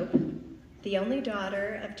Luann Pope, the only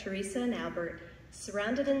daughter of Theresa and Albert,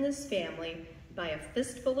 surrounded in this family by a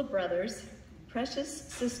fistful of brothers, precious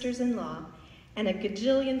sisters-in-law, and a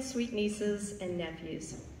gajillion sweet nieces and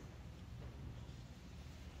nephews.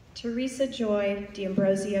 Theresa Joy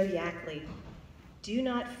D'Ambrosio Yackley, do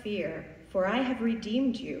not fear, for I have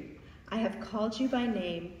redeemed you. I have called you by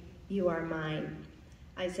name. You are mine.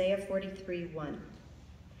 Isaiah 43:1.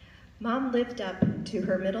 Mom lived up to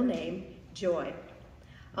her middle name, Joy,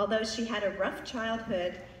 although she had a rough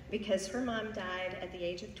childhood because her mom died at the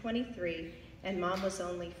age of 23 and Mom was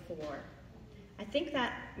only 4. I think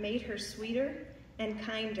that made her sweeter and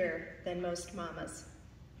kinder than most mamas.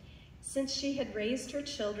 Since she had raised her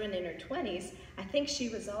children in her 20s, I think she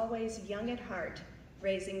was always young at heart,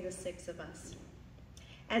 raising the 6 of us.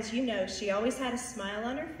 As you know, she always had a smile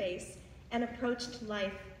on her face and approached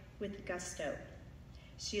life with gusto.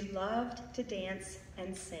 She loved to dance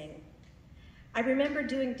and sing. I remember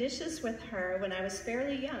doing dishes with her when I was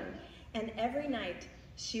fairly young, and every night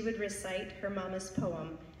she would recite her mama's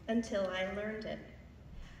poem until I learned it.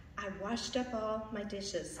 I washed up all my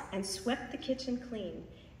dishes and swept the kitchen clean,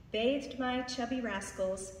 bathed my chubby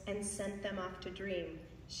rascals and sent them off to dream,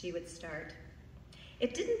 she would start.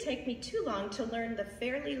 It didn't take me too long to learn the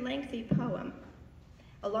fairly lengthy poem,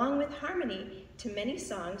 along with harmony to many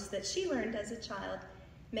songs that she learned as a child,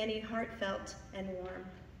 many heartfelt and warm.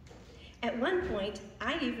 At one point,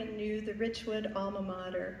 I even knew the Richwood alma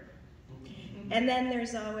mater. And then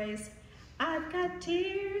there's always, I've got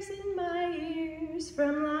tears in my ears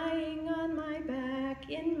from lying on my back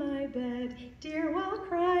in my bed, dear, while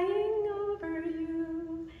crying over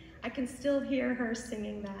you. I can still hear her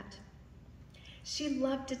singing that. She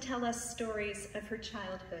loved to tell us stories of her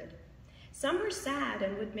childhood. Some were sad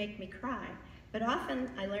and would make me cry, but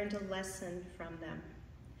often I learned a lesson from them.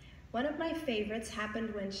 One of my favorites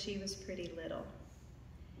happened when she was pretty little.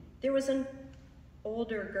 There was an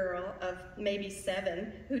older girl of maybe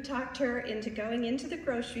 7 who talked her into going into the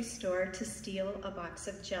grocery store to steal a box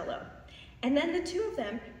of Jell-O. And then the 2 of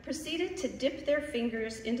them proceeded to dip their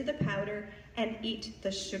fingers into the powder and eat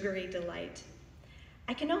the sugary delight.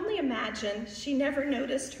 I can only imagine she never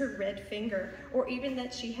noticed her red finger or even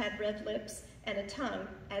that she had red lips and a tongue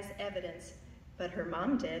as evidence, but her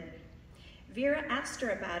mom did. Vera asked her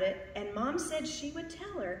about it, and Mom said she would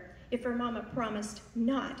tell her if her mama promised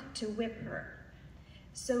not to whip her.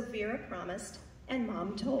 So Vera promised, and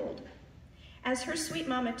Mom told. As her sweet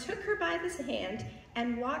mama took her by the hand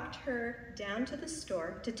and walked her down to the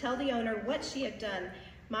store to tell the owner what she had done,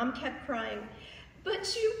 Mom kept crying,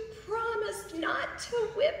 "But you promised not to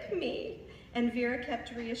whip me." And Vera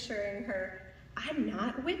kept reassuring her, "I'm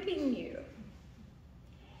not whipping you."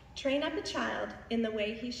 Train up a child in the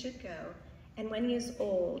way he should go, and when he is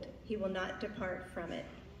old, he will not depart from it.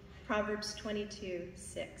 Proverbs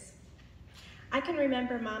 22:6. I can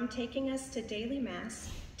remember Mom taking us to daily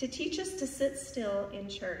Mass to teach us to sit still in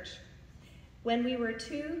church. When we were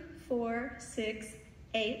 2, 4, 6,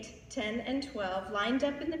 8, 10, and 12 lined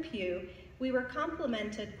up in the pew, we were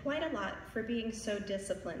complimented quite a lot for being so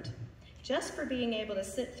disciplined, just for being able to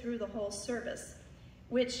sit through the whole service,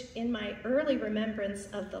 which in my early remembrance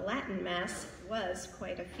of the Latin Mass was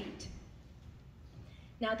quite a feat.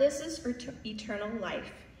 Now this is eternal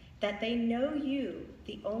life, that they know you,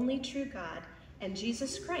 the only true God, and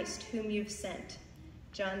Jesus Christ, whom you've sent.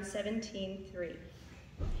 John 17:3.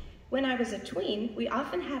 When I was a tween, we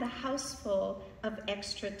often had a house full of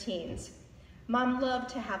extra teens. Mom loved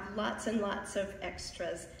to have lots and lots of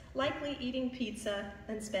extras, likely eating pizza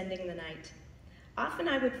and spending the night. Often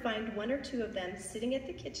I would find 1 or 2 of them sitting at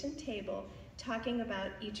the kitchen table talking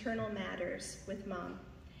about eternal matters with Mom.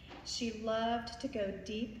 She loved to go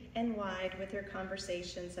deep and wide with her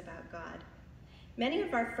conversations about God. Many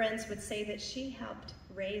of our friends would say that she helped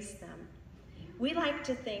raise them. We like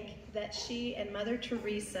to think that she and Mother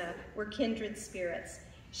Teresa were kindred spirits.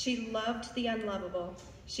 She loved the unlovable.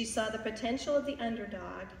 She saw the potential of the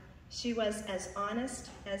underdog. She was as honest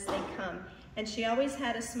as they come, and she always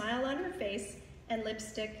had a smile on her face and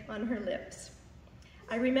lipstick on her lips.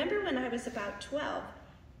 I remember when I was about 12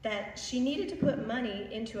 that she needed to put money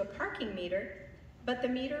into a parking meter, but the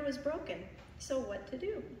meter was broken, so what to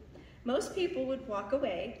do? Most people would walk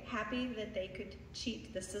away, happy that they could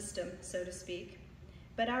cheat the system, so to speak.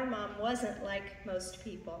 But our mom wasn't like most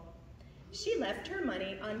people. She left her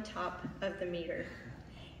money on top of the meter.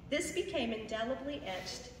 This became indelibly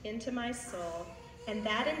etched into my soul, and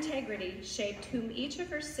that integrity shaped whom each of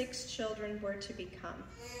her 6 children were to become.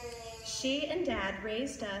 She and Dad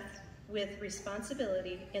raised us with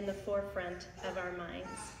responsibility in the forefront of our minds.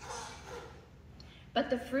 But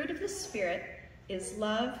the fruit of the Spirit is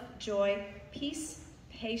love, joy, peace,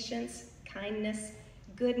 patience, kindness,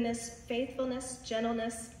 goodness, faithfulness,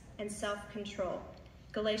 gentleness, and self-control.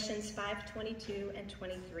 Galatians 5:22 and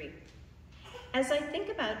 23. As I think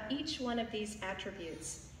about each one of these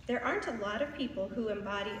attributes, there aren't a lot of people who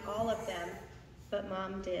embody all of them, but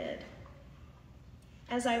Mom did.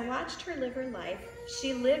 As I watched her live her life,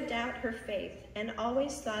 she lived out her faith and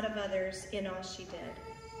always thought of others in all she did.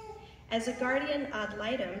 As a guardian ad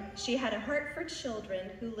litem, she had a heart for children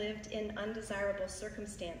who lived in undesirable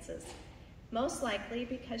circumstances, most likely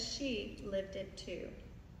because she lived it too.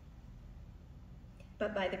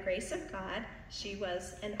 But by the grace of God, she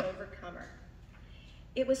was an overcomer.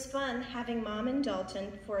 It was fun having Mom in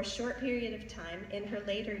Dalton for a short period of time in her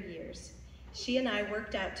later years. She and I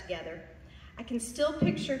worked out together. I can still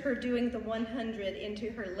picture her doing the 100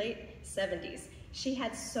 into her late 70s. She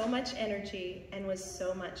had so much energy and was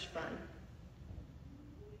so much fun.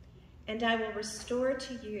 And I will restore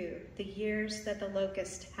to you the years that the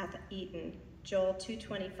locust hath eaten, Joel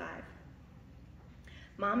 2:25.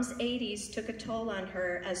 Mom's 80s took a toll on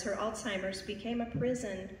her as her Alzheimer's became a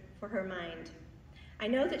prison for her mind. I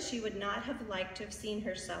know that she would not have liked to have seen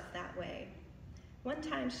herself that way. One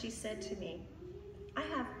time she said to me, "I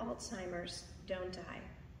have Alzheimer's, don't I?"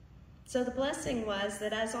 So the blessing was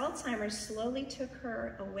that as Alzheimer's slowly took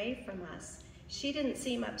her away from us, she didn't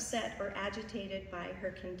seem upset or agitated by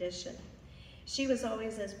her condition. She was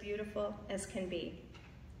always as beautiful as can be.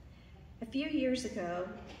 A few years ago,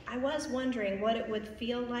 I was wondering what it would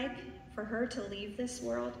feel like for her to leave this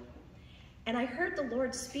world. And I heard the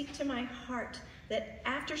Lord speak to my heart that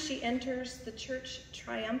after she enters the church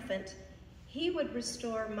triumphant, He would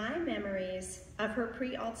restore my memories of her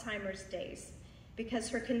pre-Alzheimer's days, because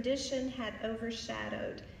her condition had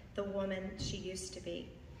overshadowed the woman she used to be.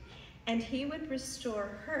 And He would restore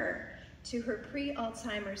her to her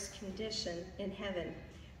pre-Alzheimer's condition in heaven,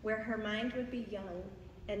 where her mind would be young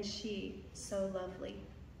and she so lovely.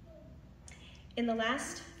 In the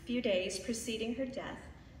last few days preceding her death,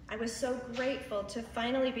 I was so grateful to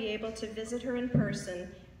finally be able to visit her in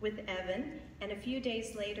person with Evan, and a few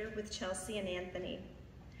days later with Chelsea and Anthony.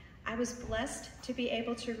 I was blessed to be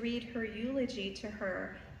able to read her eulogy to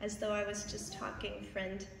her as though I was just talking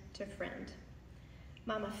friend to friend.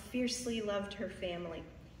 Mama fiercely loved her family.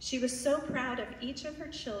 She was so proud of each of her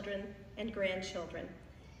children and grandchildren.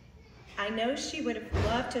 I know she would have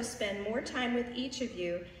loved to spend more time with each of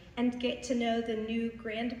you and get to know the new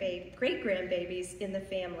great-grandbabies in the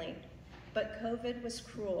family. But COVID was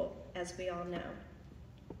cruel, as we all know.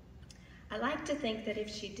 I like to think that if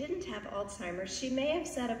she didn't have Alzheimer's, she may have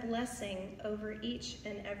said a blessing over each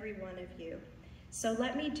and every one of you. So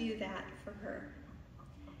let me do that for her.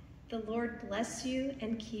 The Lord bless you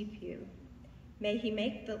and keep you. May He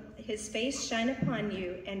make His face shine upon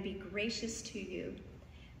you and be gracious to you.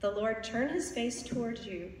 The Lord turn His face towards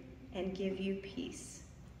you and give you peace.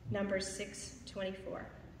 Numbers 6:24.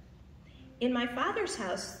 In my Father's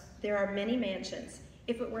house there are many mansions.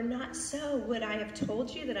 If it were not so, would I have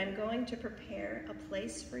told you that I'm going to prepare a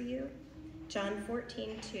place for you? John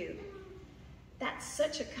 14:2. That's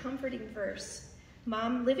such a comforting verse.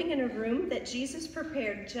 Mom living in a room that Jesus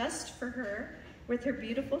prepared just for her, with her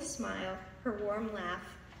beautiful smile, her warm laugh,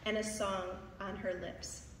 and a song on her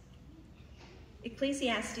lips.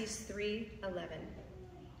 Ecclesiastes 3:11.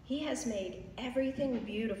 He has made everything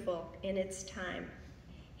beautiful in its time.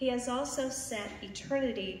 He has also set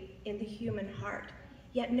eternity in the human heart,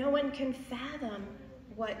 yet no one can fathom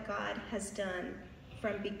what God has done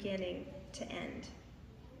from beginning to end.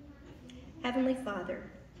 Heavenly Father,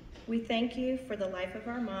 we thank you for the life of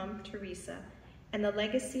our mom, Theresa, and the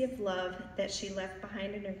legacy of love that she left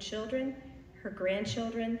behind in her children, her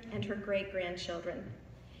grandchildren, and her great-grandchildren.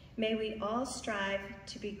 May we all strive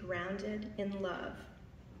to be grounded in love.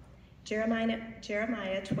 Jeremiah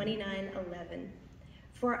 29:11.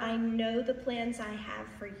 For I know the plans I have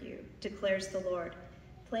for you, declares the Lord,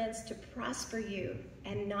 plans to prosper you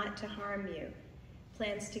and not to harm you,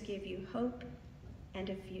 plans to give you hope and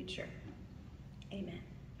a future. Amen.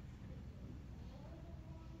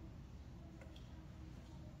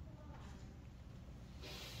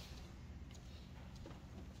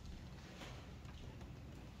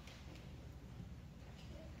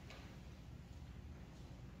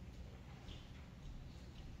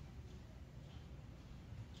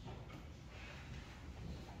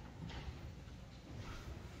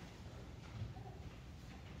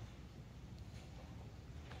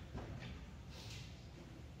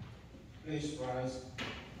 Please rise.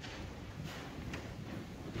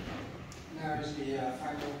 Now is the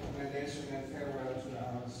final commendation and farewell to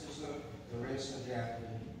our sister, Theresa Joy.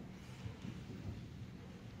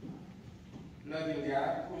 Loving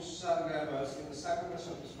God, whose Son gave us in the sacrifice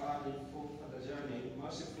of his body food for the journey,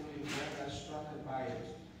 mercifully grant us instructed by it.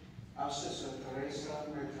 Our sister Theresa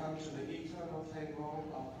may come to the eternal table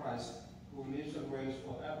of Christ, who lives and reigns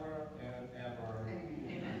forever and ever.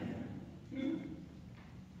 Amen.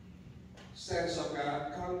 Saints of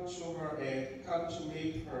God, come to her aid, come to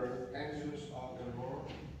meet her, angels of the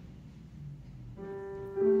Lord.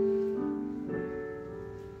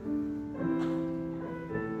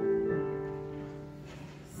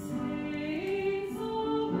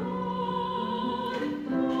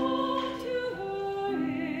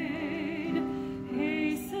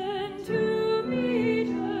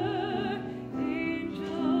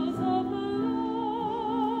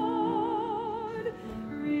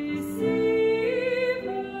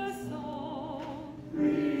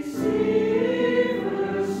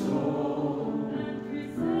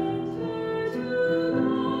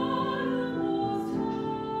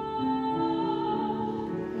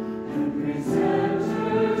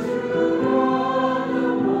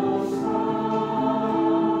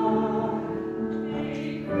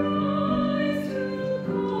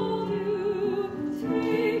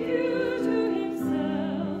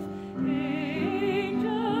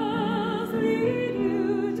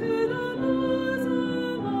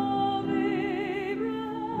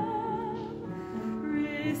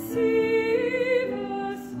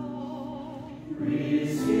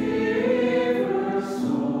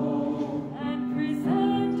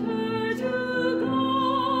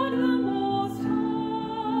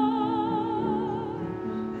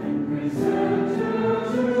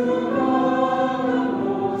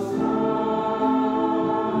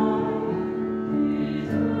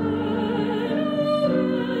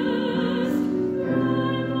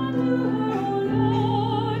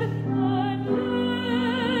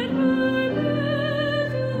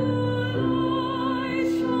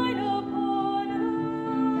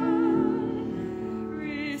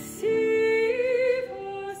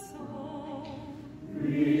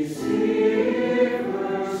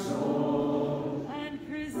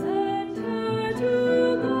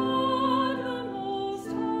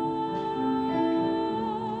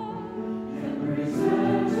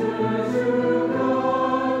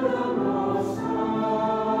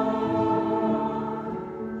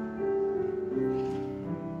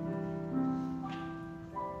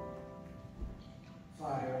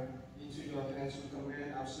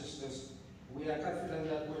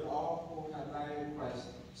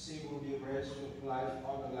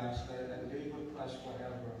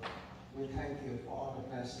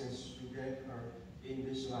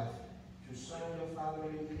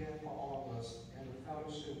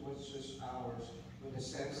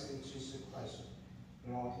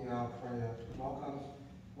 Lord, hear our prayer.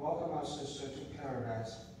 Welcome our sister to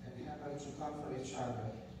paradise and help them to comfort each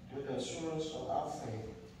other with the assurance of our faith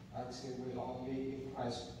until we all meet in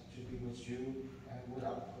Christ to be with you and with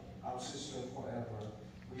our sister forever.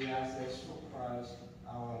 We ask this through Christ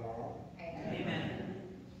our Lord. Amen.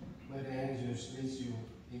 May the angels lead you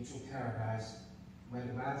into paradise. May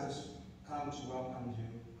the mountains come to welcome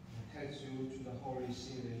you and take you to the holy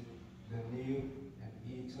city, the new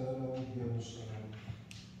and eternal Jerusalem.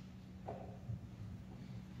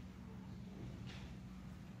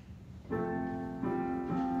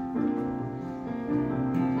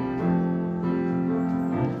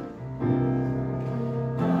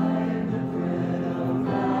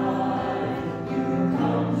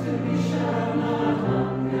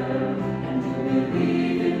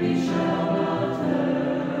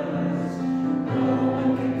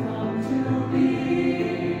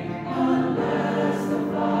 Unless the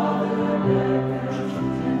Father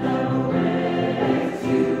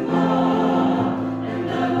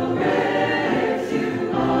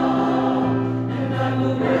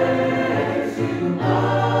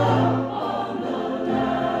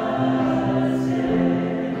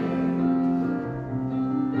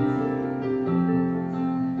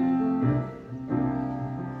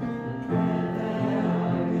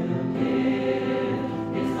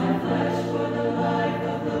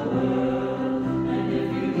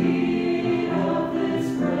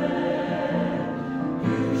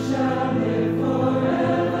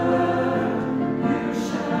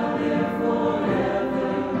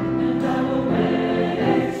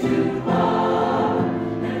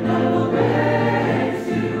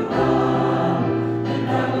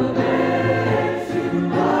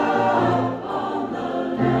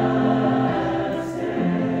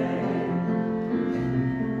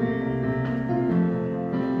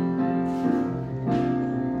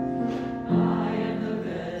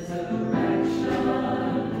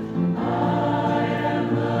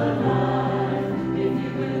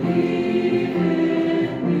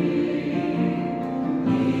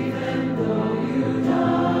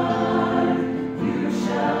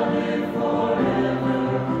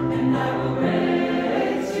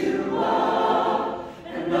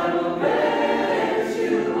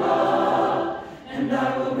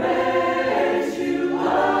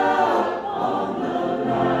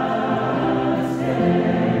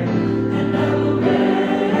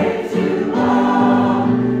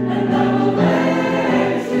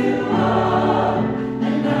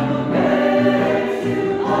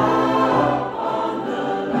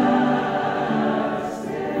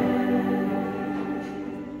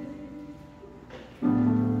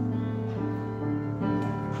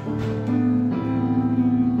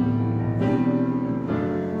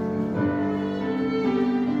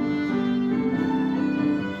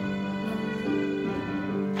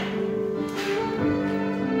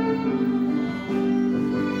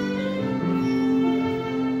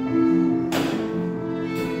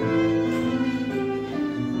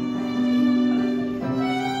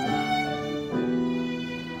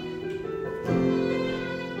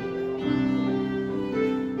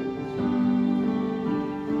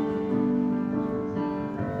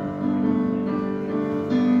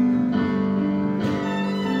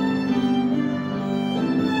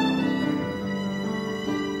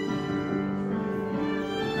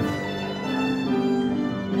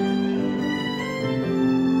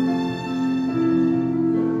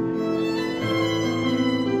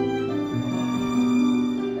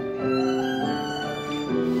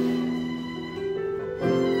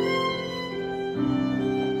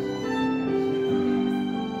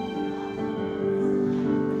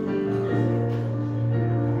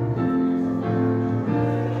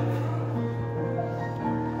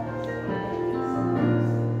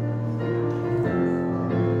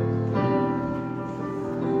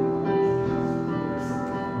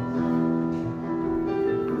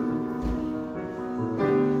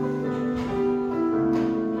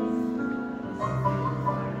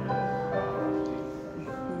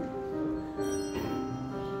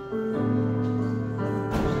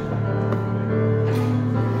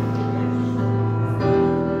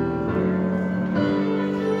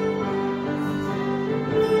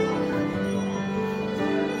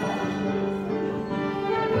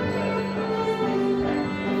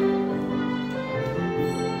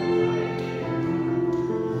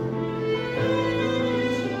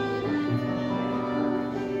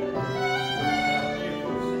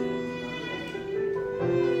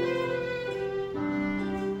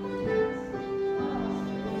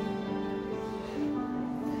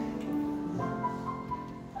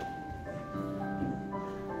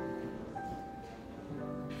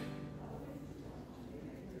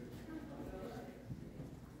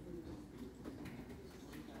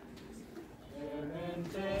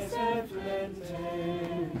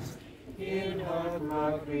in hoc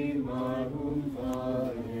lacrimarum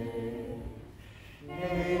vale.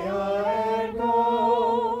 Ea ergo,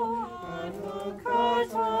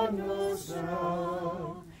 advocata nostra,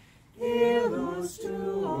 illus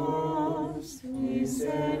tuos,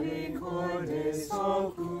 misericordes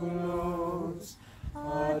oculos,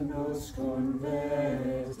 ad nos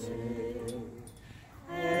converte.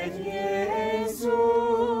 Et Iesu,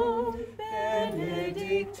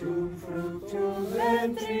 benedictum fructum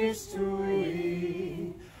ventris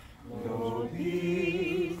tui,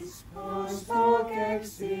 nobis post hoc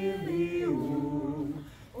exilium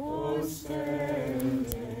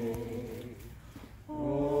ostende. O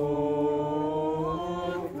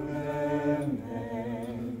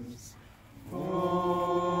clemens, o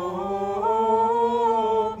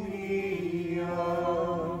pia,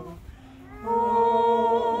 o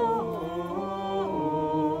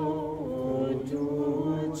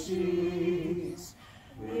dulcis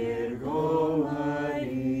Virgo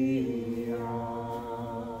Maria.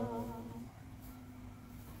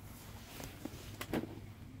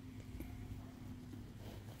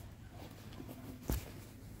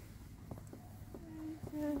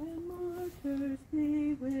 And martyrs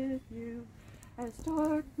be with you, as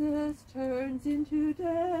darkness turns into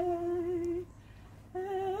day.